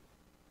renewed,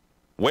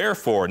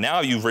 wherefore, now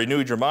you've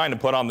renewed your mind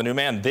and put on the new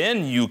man,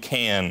 then you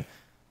can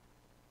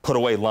put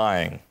away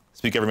lying,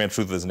 speak every man the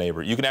truth with his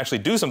neighbor. You can actually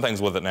do some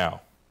things with it now,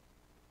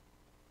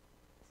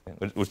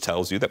 which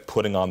tells you that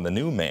putting on the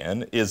new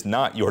man is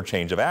not your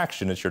change of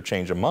action, it's your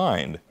change of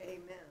mind.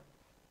 Amen.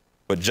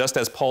 But just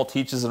as Paul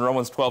teaches in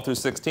Romans 12 through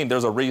 16,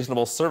 there's a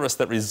reasonable service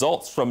that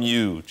results from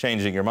you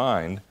changing your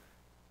mind.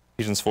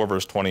 Ephesians 4,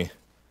 verse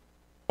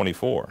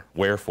 24,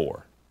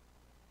 wherefore,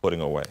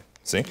 putting away.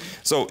 See?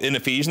 So in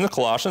Ephesians and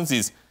Colossians,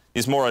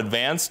 these more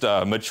advanced,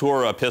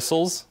 mature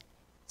epistles,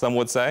 some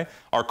would say,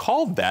 are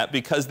called that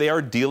because they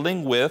are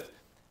dealing with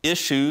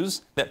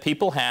issues that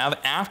people have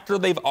after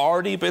they've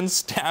already been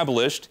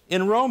established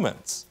in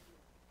Romans.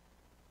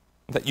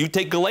 That you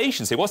take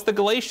Galatians, say, what's the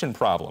Galatian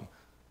problem?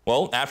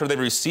 Well, after they've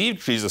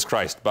received Jesus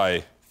Christ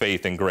by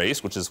faith and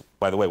grace, which is,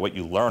 by the way, what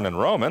you learn in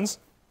Romans,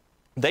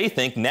 they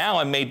think, now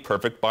I'm made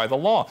perfect by the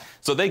law.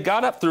 So they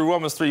got up through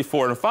Romans 3,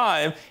 4, and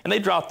 5, and they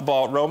dropped the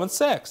ball at Romans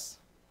 6,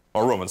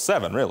 or Romans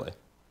 7, really.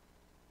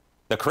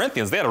 The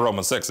Corinthians, they had a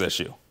Romans 6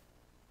 issue.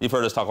 You've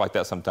heard us talk like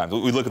that sometimes.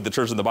 We look at the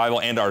church in the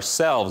Bible and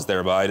ourselves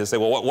thereby to say,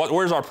 well,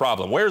 where's our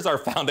problem? Where's our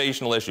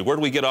foundational issue? Where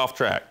do we get off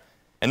track?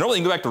 And normally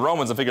you can go back to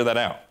Romans and figure that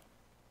out.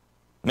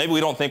 Maybe we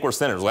don't think we're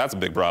sinners. Well, that's a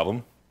big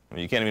problem. I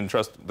mean, you can't even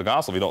trust the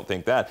gospel if you don't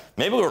think that.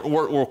 Maybe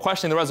we're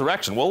questioning the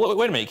resurrection. Well,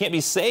 wait a minute. You can't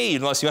be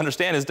saved unless you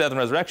understand his death and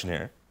resurrection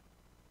here.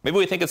 Maybe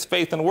we think it's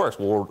faith and works.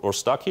 Well, we're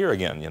stuck here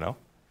again, you know.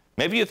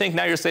 Maybe you think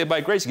now you're saved by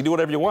grace. You can do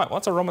whatever you want. Well,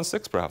 that's a Romans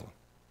 6 problem.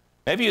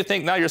 Maybe you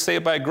think now you're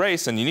saved by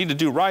grace and you need to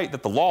do right,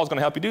 that the law is going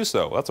to help you do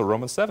so. Well, that's a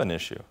Romans 7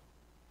 issue.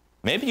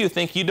 Maybe you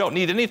think you don't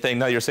need anything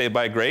now you're saved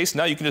by grace.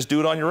 Now you can just do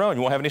it on your own.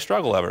 You won't have any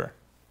struggle ever.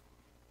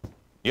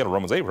 You got a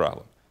Romans 8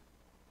 problem.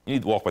 You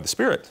need to walk by the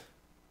Spirit,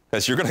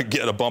 because you're going to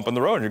get a bump in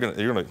the road and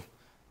you're going to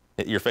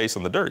hit your face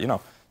on the dirt, you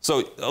know.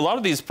 So a lot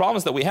of these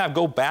problems that we have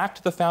go back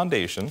to the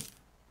foundation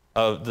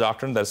of the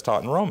doctrine that's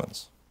taught in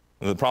Romans.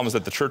 And the problems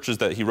that the churches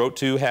that he wrote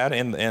to had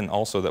and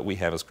also that we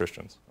have as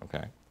Christians,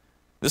 okay?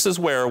 This is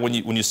where when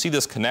you see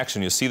this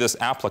connection, you see this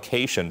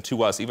application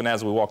to us, even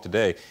as we walk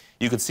today,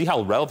 you can see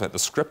how relevant the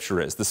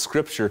Scripture is. The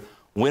Scripture,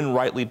 when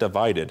rightly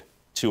divided,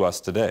 to us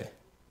today.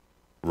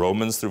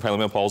 Romans through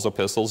Philemon and Paul's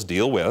epistles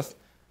deal with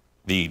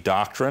the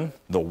doctrine,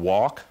 the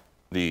walk,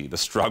 the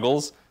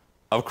struggles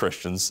of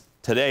Christians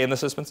today in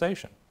this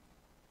dispensation.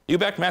 You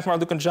go back to Matthew,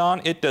 Mark, Luke, and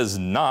John, it does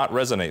not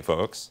resonate,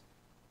 folks.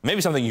 Maybe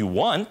something you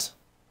want,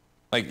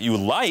 like you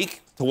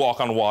like to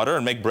walk on water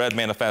and make bread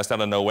manifest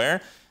out of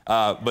nowhere,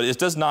 but it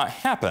does not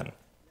happen.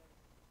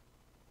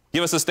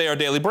 Give us this day our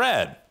daily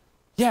bread.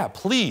 Yeah,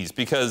 please,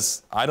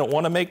 because I don't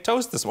want to make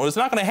toast this morning. It's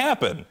not going to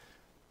happen.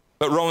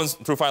 But Romans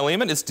through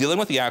Philemon, it's dealing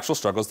with the actual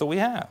struggles that we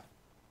have.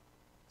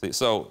 See,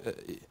 so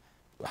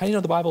how do you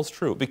know the Bible is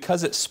true?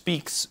 Because it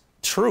speaks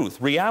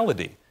truth,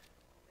 reality.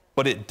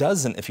 But it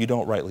doesn't if you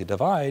don't rightly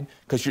divide,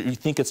 because you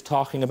think it's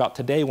talking about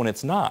today when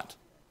it's not.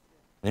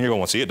 And you're going,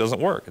 well, see, it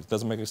doesn't work. It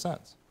doesn't make any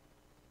sense.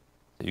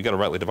 You've got to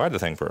rightly divide the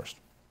thing first.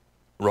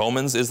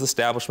 Romans is the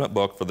establishment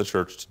book for the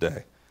church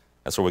today.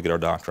 That's where we get our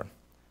doctrine.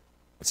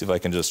 Let's see if I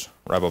can just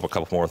wrap up a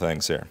couple more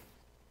things here.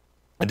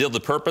 I did the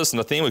purpose and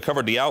the theme. We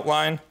covered the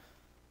outline.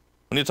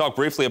 We need to talk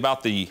briefly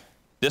about the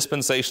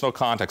dispensational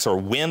context, or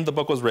when the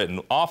book was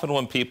written. Often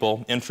when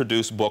people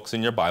introduce books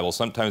in your Bible,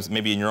 sometimes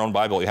maybe in your own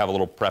Bible you have a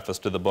little preface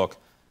to the book,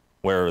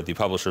 where the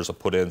publishers have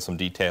put in some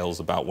details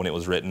about when it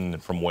was written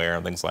and from where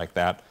and things like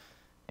that.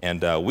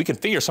 And we can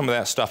figure some of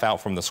that stuff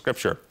out from the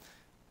Scripture.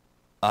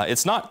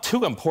 It's not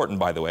too important,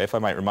 by the way, if I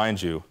might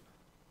remind you,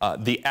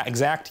 the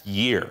exact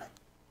year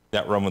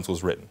that Romans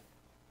was written.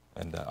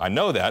 And I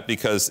know that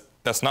because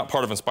that's not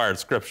part of inspired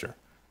Scripture.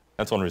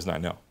 That's one reason I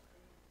know.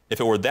 If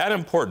it were that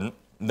important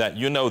that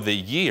you know the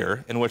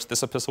year in which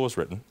this epistle was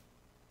written,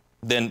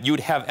 then you'd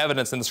have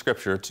evidence in the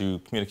Scripture to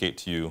communicate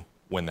to you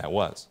when that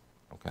was,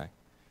 okay?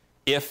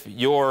 If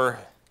your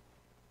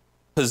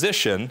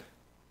position,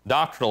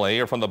 doctrinally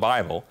or from the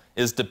Bible,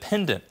 is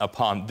dependent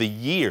upon the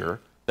year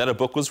that a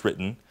book was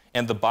written,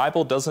 and the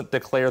Bible doesn't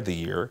declare the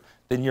year,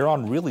 then you're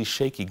on really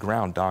shaky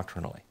ground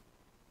doctrinally.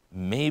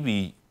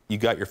 Maybe you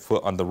got your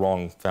foot on the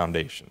wrong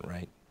foundation,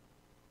 right?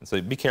 And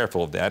so be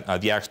careful of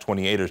that. The Acts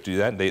 28ers do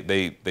that.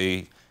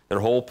 Their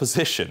whole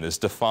position is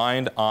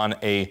defined on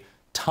a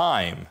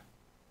time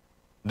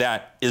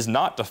that is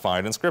not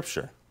defined in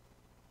Scripture.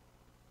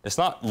 It's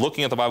not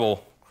looking at the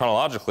Bible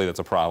chronologically that's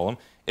a problem.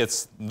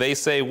 They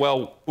say,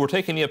 well, we're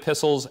taking the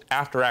epistles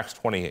after Acts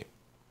 28.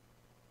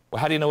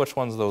 Well, how do you know which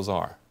ones those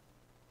are?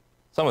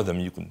 Some of them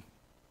you can,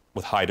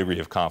 with high degree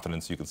of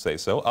confidence, you could say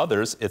so.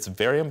 Others, it's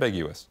very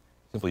ambiguous.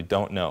 You simply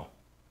don't know,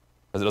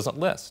 because it doesn't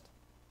list.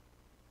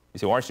 You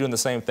say, well, aren't you doing the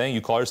same thing?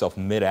 You call yourself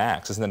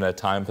mid-Acts. Isn't that a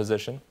time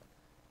position?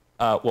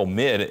 Well,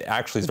 mid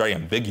actually is very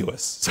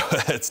ambiguous, so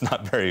it's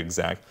not very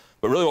exact.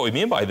 But really what we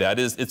mean by that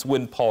is it's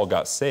when Paul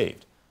got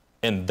saved.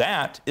 And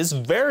that is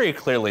very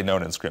clearly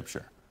known in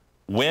Scripture.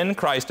 When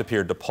Christ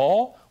appeared to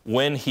Paul,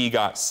 when he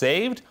got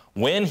saved,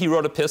 when he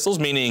wrote epistles,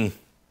 meaning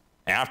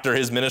after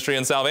his ministry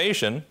and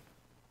salvation,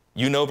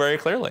 you know very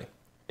clearly.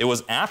 It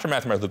was after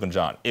Matthew, Mark, Luke, and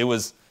John. It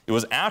was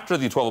after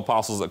the 12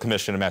 apostles that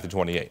commissioned in Matthew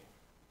 28.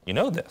 You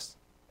know this.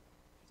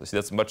 So see,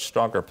 that's a much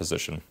stronger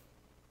position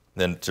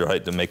than to try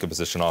to make a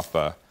position off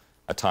a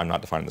time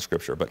not defined in the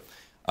Scripture. But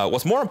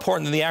what's more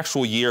important than the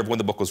actual year of when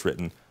the book was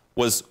written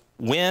was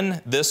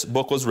when this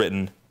book was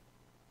written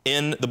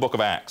in the book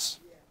of Acts.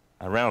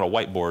 I ran out a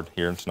whiteboard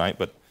here tonight,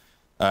 but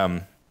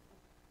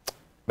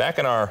back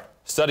in our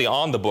study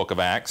on the book of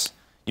Acts,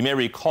 you may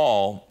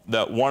recall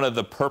that one of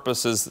the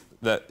purposes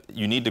that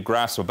you need to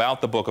grasp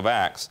about the book of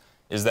Acts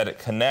is that it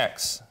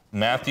connects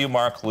Matthew,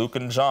 Mark, Luke,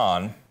 and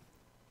John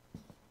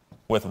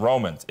with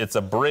Romans. It's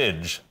a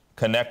bridge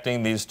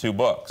connecting these two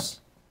books.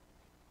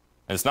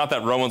 And it's not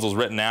that Romans was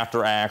written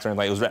after Acts or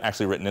anything. It was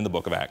actually written in the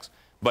book of Acts.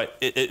 But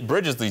it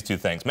bridges these two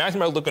things. Matthew,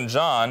 Mark, Luke, and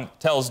John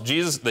tells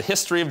Jesus, the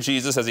history of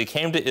Jesus as he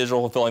came to Israel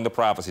fulfilling the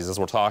prophecies, as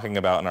we're talking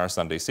about in our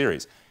Sunday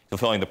series.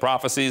 Fulfilling the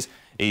prophecies,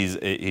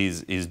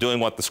 he's doing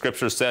what the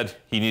Scriptures said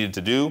he needed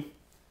to do,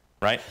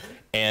 right?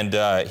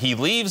 And he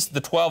leaves the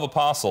 12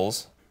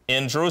 apostles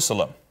in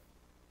Jerusalem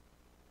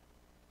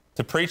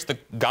to preach the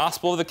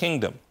gospel of the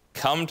kingdom.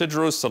 Come to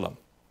Jerusalem.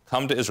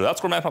 Come to Israel.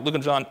 That's where Matthew, Mark, Luke,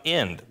 and John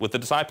end, with the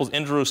disciples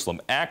in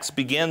Jerusalem. Acts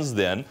begins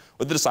then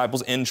with the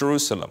disciples in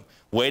Jerusalem,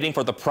 waiting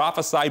for the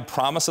prophesied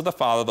promise of the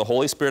Father, the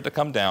Holy Spirit, to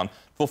come down,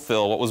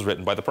 fulfill what was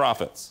written by the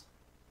prophets.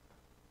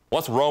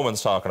 What's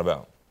Romans talking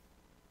about?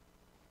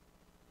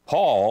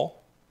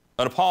 Paul,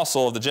 an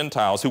apostle of the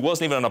Gentiles, who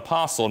wasn't even an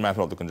apostle in Matthew,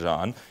 Mark, Luke, and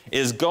John,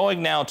 is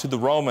going now to the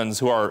Romans,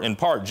 who are in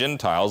part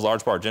Gentiles,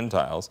 large part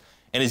Gentiles,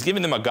 and he's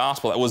giving them a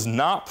gospel that was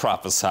not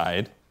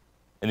prophesied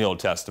in the Old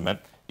Testament.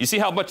 You see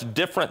how much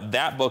different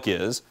that book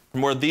is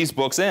from where these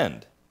books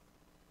end.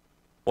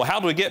 Well, how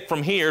do we get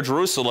from here,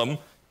 Jerusalem,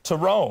 to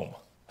Rome?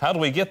 How do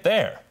we get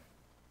there?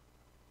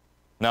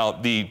 Now,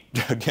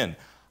 again,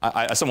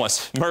 I somewhat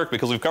smirk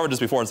because we've covered this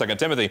before in 2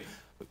 Timothy.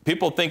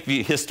 People think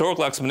the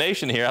historical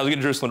explanation here, how we get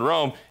to Jerusalem to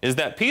Rome, is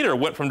that Peter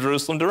went from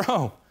Jerusalem to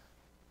Rome.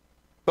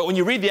 But when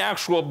you read the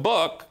actual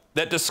book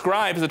that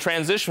describes the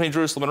transition between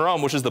Jerusalem and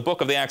Rome, which is the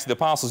book of the Acts of the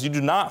Apostles, you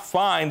do not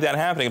find that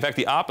happening. In fact,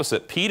 the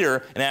opposite.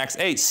 Peter in Acts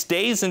 8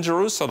 stays in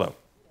Jerusalem.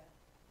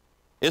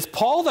 It's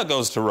Paul that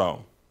goes to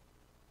Rome.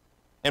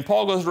 And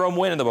Paul goes to Rome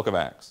when in the book of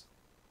Acts?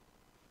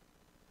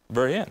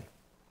 Very end.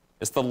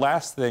 It's the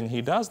last thing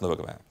he does in the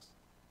book of Acts.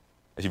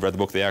 If you've read the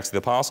book of the Acts of the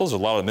Apostles, there's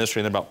a lot of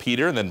ministry about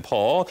Peter and then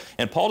Paul.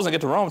 And Paul doesn't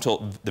get to Rome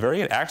until the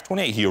very end, Acts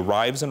 28. He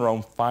arrives in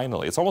Rome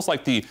finally. It's almost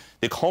like the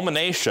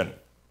culmination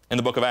in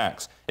the book of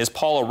Acts is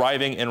Paul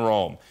arriving in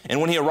Rome. And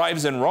when he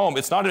arrives in Rome,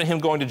 it's not him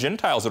going to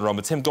Gentiles in Rome,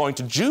 it's him going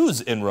to Jews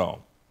in Rome.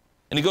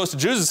 And he goes to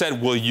Jews and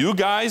said, will you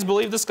guys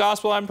believe this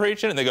gospel I'm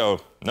preaching? And they go,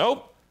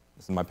 nope.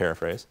 This is my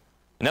paraphrase.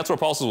 And that's where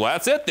Paul says, well,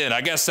 that's it then. I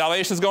guess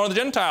salvation's going to the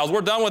Gentiles.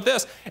 We're done with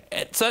this.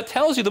 So it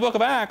tells you the book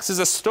of Acts is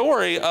a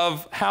story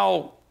of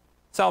how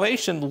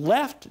salvation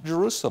left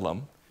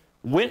Jerusalem,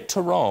 went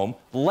to Rome,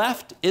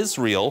 left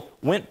Israel,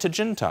 went to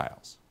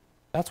Gentiles.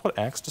 That's what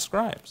Acts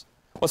describes.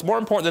 What's more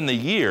important than the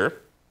year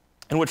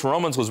in which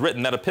Romans was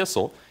written, that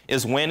epistle,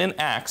 is when in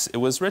Acts it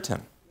was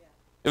written.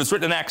 It was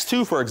written in Acts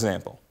 2, for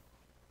example.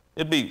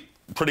 It'd be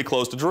pretty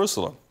close to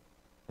Jerusalem.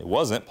 It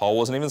wasn't. Paul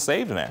wasn't even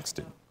saved in Acts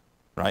 2,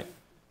 right?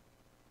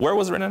 Where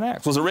was it written in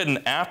Acts? Was it written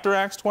after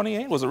Acts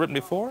 28? Was it written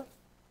before?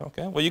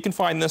 Okay, well, you can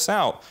find this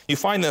out. You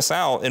find this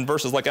out in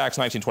verses like Acts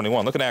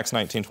 19:21. Look at Acts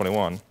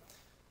 19:21.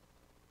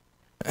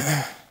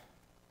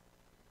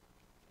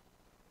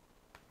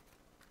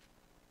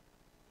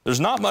 There's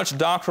not much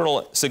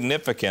doctrinal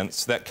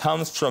significance that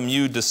comes from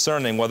you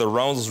discerning whether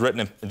Romans was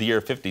written in the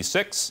year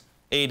 56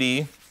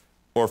 AD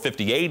or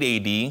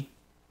 58 AD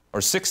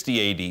or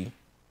 60 AD.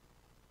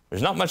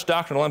 There's not much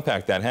doctrinal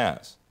impact that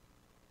has.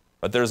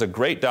 But there's a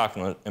great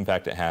doctrinal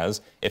impact it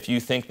has if you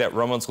think that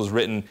Romans was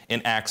written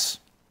in Acts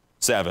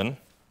 7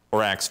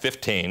 or Acts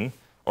 15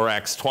 or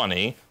Acts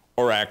 20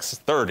 or Acts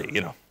 30.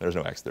 You know, there's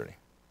no Acts 30.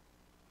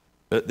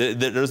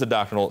 There's a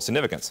doctrinal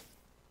significance.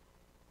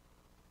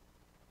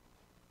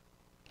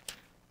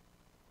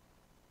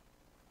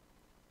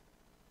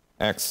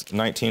 Acts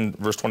 19,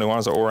 verse 21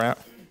 is what we're at.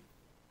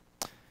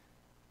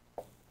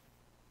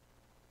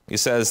 He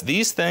says,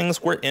 these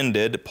things were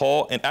ended,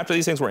 and after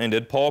these things were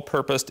ended, Paul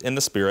purposed in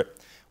the Spirit,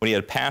 when he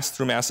had passed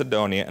through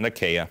Macedonia and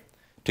Achaia,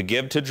 to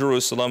go to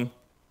Jerusalem,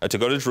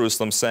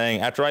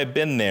 saying, after I've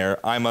been there,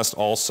 I must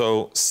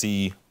also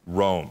see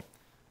Rome.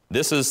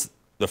 This is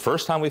the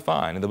first time we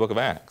find in the book of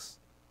Acts,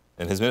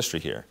 in his ministry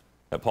here,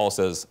 that Paul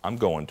says, I'm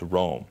going to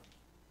Rome.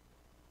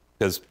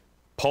 Because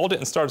Paul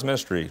didn't start his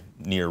ministry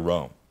near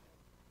Rome,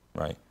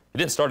 right? He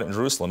didn't start it in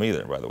Jerusalem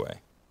either, by the way.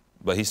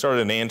 But he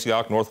started in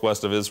Antioch,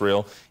 northwest of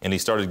Israel, and he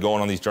started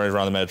going on these journeys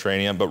around the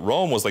Mediterranean. But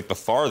Rome was like the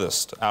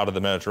farthest out of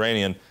the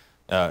Mediterranean,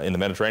 in the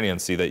Mediterranean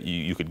Sea that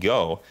you could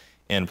go.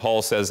 And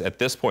Paul says at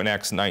this point in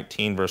Acts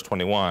 19, verse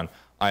 21,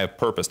 I have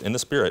purposed in the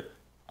Spirit,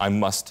 I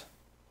must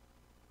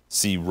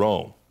see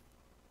Rome.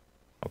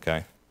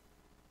 Okay?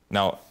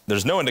 Now,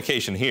 there's no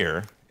indication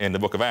here in the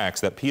book of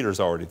Acts that Peter's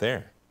already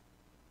there.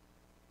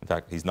 In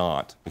fact, he's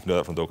not. We can know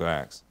that from the book of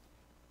Acts.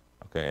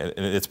 Okay?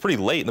 And it's pretty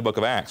late in the book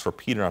of Acts for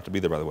Peter not to be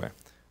there, by the way.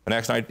 In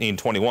Acts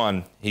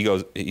 19:21,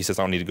 he says,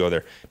 I don't need to go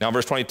there. Now in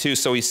verse 22,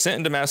 so he sent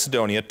into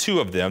Macedonia 2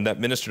 of them that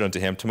ministered unto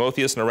him,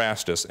 Timotheus and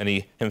Erastus, and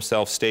he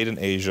himself stayed in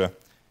Asia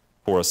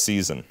for a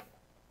season.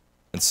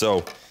 And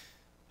so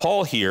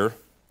Paul here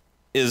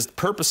is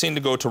purposing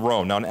to go to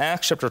Rome. Now in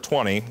Acts chapter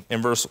 20,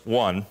 in verse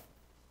 1,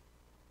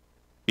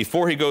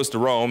 before he goes to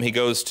Rome, he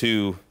goes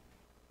to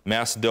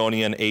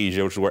Macedonia and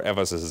Asia, which is where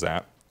Ephesus is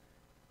at.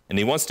 And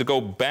he wants to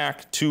go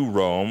back to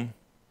Rome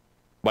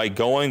by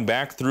going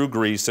back through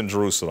Greece and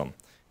Jerusalem.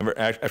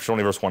 Acts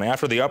 20, verse 1,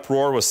 after the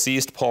uproar was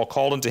ceased, Paul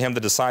called unto him the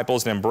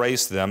disciples and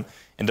embraced them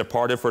and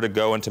departed for to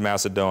go into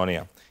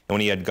Macedonia. And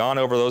when he had gone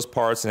over those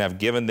parts and have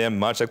given them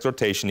much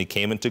exhortation, he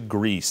came into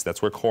Greece.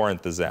 That's where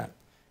Corinth is at.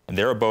 And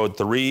there abode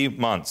 3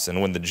 months.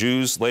 And when the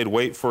Jews laid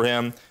wait for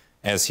him,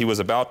 as he was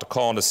about to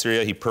call into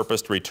Syria, he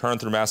purposed to return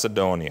through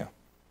Macedonia.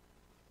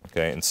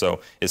 Okay, and so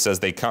it says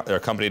they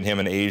accompanied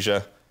him in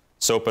Asia,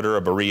 Sopater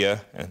of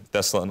Berea, and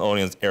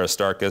Thessalonians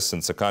Aristarchus,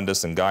 and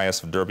Secundus, and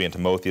Gaius of Derbe, and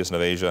Timotheus, and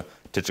of Asia,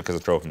 Tychicus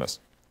and Trophimus.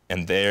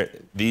 And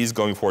these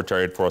going forward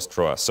tarried for us to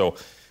Troas. So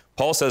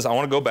Paul says, I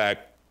want to go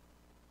back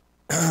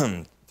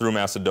through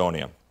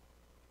Macedonia.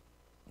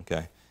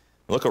 Okay.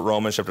 Look at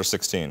Romans chapter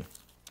 16.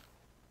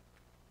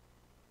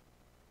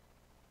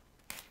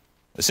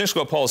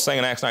 Essentially what Paul is saying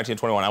in Acts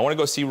 19:21, I want to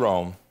go see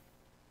Rome,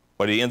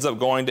 but he ends up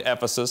going to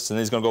Ephesus, and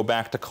then he's going to go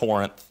back to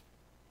Corinth,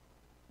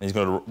 and he's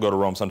going to go to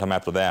Rome sometime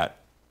after that,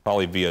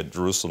 probably via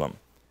Jerusalem.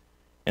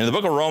 In the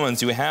book of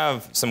Romans, you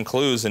have some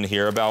clues in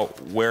here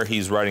about where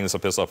he's writing this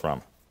epistle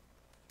from.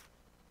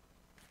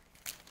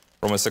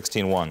 Romans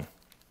 16:1.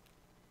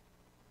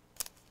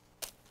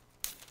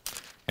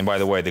 And by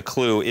the way, the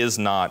clue is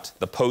not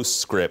the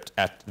postscript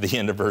at the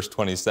end of verse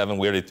 27.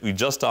 We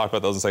just talked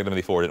about those in 2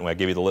 Timothy 4, didn't we? I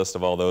gave you the list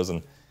of all those,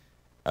 and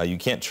you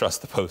can't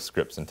trust the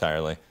postscripts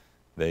entirely.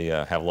 They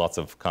have lots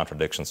of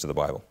contradictions to the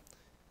Bible.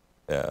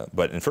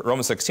 But in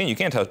Romans 16, you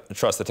can't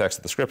trust the text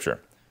of the Scripture.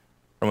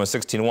 Romans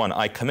 16:1,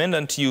 I commend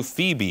unto you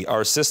Phoebe,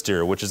 our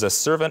sister, which is a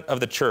servant of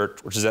the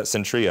church, which is at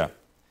Cenchrea,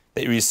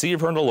 that you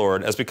receive her in the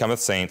Lord as becometh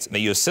saints, and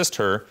that you assist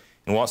her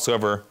in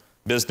whatsoever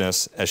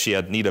business as she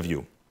had need of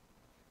you.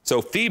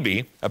 So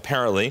Phoebe,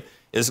 apparently,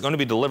 is going to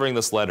be delivering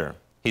this letter.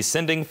 He's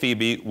sending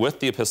Phoebe with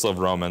the epistle of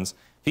Romans.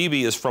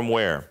 Phoebe is from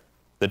where?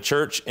 The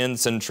church in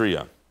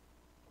Cenchrea.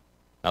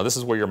 Now this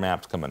is where your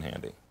maps come in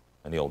handy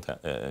in your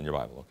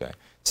Bible, okay?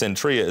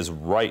 Cenchrea is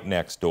right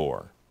next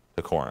door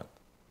to Corinth.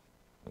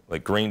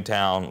 Like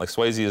Greentown, like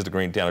Swayze is to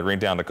Greentown, or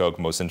Greentown to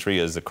Kokomo, Cenchrea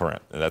is to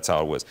Corinth. And that's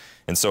how it was.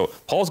 And so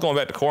Paul's going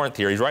back to Corinth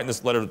here. He's writing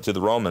this letter to the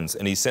Romans,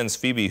 and he sends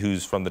Phoebe,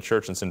 who's from the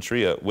church in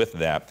Cenchrea, with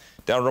that.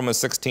 Down in Romans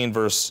 16,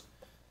 verse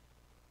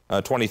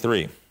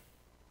 23.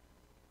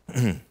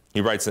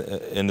 He writes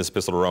in this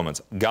epistle to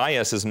Romans,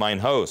 Gaius is mine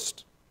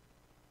host.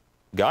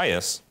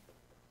 Gaius,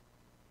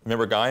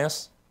 remember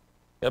Gaius?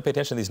 You gotta pay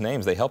attention to these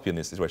names. They help you in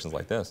these situations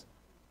like this.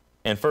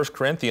 In 1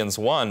 Corinthians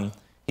 1,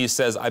 he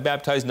says, I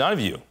baptize none of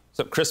you,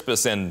 except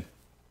Crispus and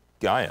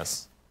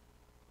Gaius.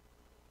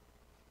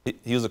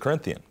 He was a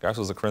Corinthian. Gaius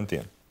was a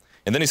Corinthian.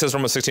 And then he says,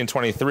 Romans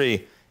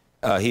 16:23,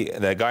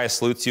 that Gaius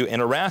salutes you,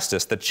 and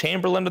Erastus, the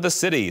chamberlain of the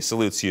city,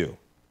 salutes you.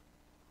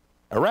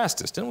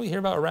 Erastus, didn't we hear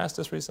about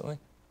Erastus recently?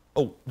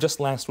 Oh, just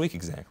last week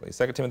exactly.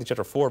 2 Timothy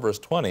chapter 4, verse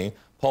 20,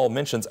 Paul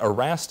mentions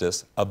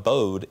Erastus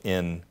abode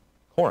in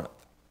Corinth.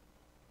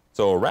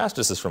 So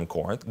Erastus is from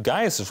Corinth,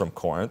 Gaius is from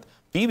Corinth,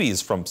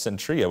 Phoebe's from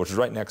Cenchrea, which is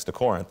right next to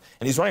Corinth,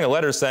 and he's writing a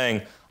letter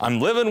saying,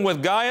 I'm living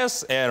with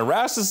Gaius, and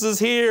Erastus is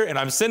here, and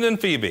I'm sending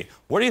Phoebe.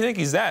 Where do you think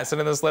he's at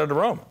sending this letter to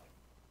Rome?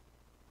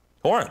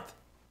 Corinth,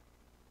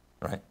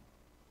 right?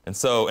 And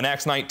so in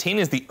Acts 19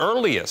 is the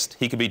earliest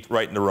he could be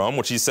writing to Rome,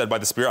 which he said by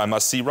the Spirit, I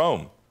must see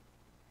Rome.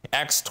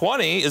 Acts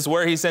 20 is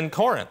where he's in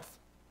Corinth.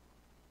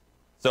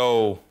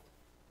 So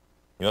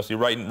you must be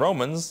writing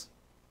Romans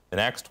in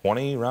Acts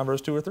 20, around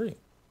verse 2 or 3.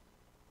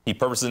 He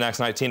purposes in Acts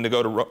 19 to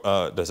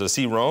go to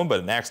see Rome,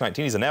 but in Acts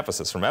 19 he's in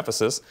Ephesus. From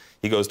Ephesus,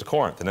 he goes to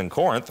Corinth. And in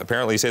Corinth,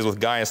 apparently he stays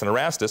with Gaius and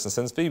Erastus and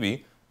sends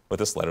Phoebe with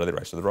this letter that he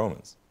writes to the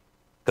Romans.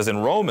 Because in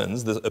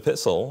Romans, the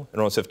epistle, in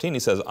Romans 15, he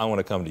says, I want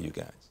to come to you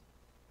guys.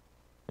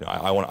 You know,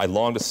 I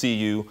long to see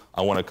you.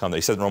 I want to come.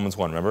 He said in Romans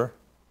 1, remember?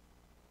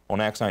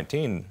 On Acts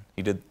 19,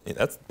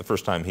 that's the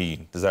first time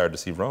he desired to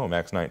see Rome,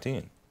 Acts 19.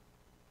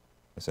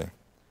 You see.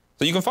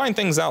 So you can find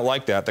things out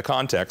like that, the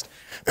context.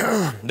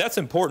 That's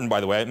important,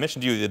 by the way. I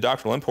mentioned to you the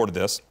doctrinal import of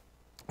this,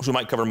 which we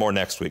might cover more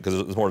next week,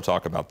 because there's more to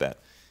talk about that.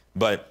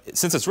 But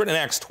since it's written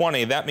in Acts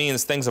 20, that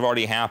means things have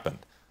already happened.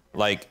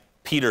 Like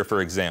Peter,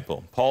 for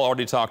example. Paul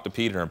already talked to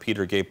Peter, and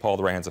Peter gave Paul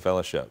the right hands of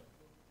fellowship.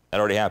 That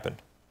already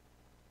happened,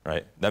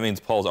 right? That means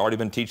Paul's already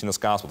been teaching this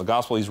gospel. The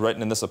gospel he's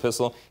written in this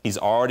epistle, he's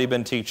already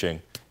been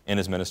teaching in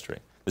his ministry.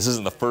 This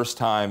isn't the first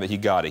time that he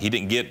got it. He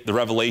didn't get the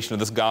revelation of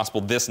this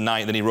gospel this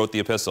night, then he wrote the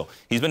epistle.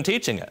 He's been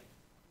teaching it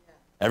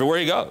everywhere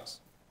he goes.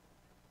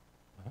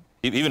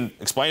 He even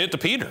explained it to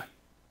Peter.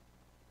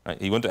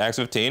 Right? He went to Acts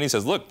 15. He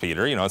says, look,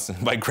 Peter, you know, it's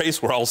by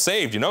grace we're all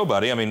saved. You know,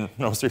 buddy. I mean,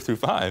 Romans 3 through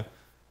 5.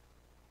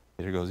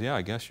 Peter goes, yeah,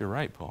 I guess you're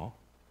right, Paul.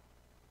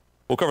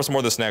 We'll cover some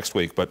more of this next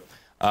week. But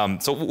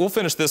so we'll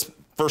finish this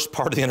first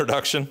part of the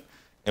introduction,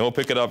 and we'll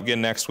pick it up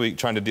again next week,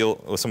 trying to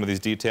deal with some of these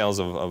details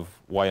of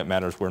why it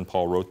matters when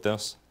Paul wrote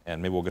this.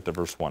 And maybe we'll get to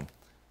verse 1.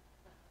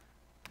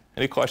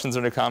 Any questions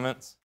or any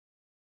comments?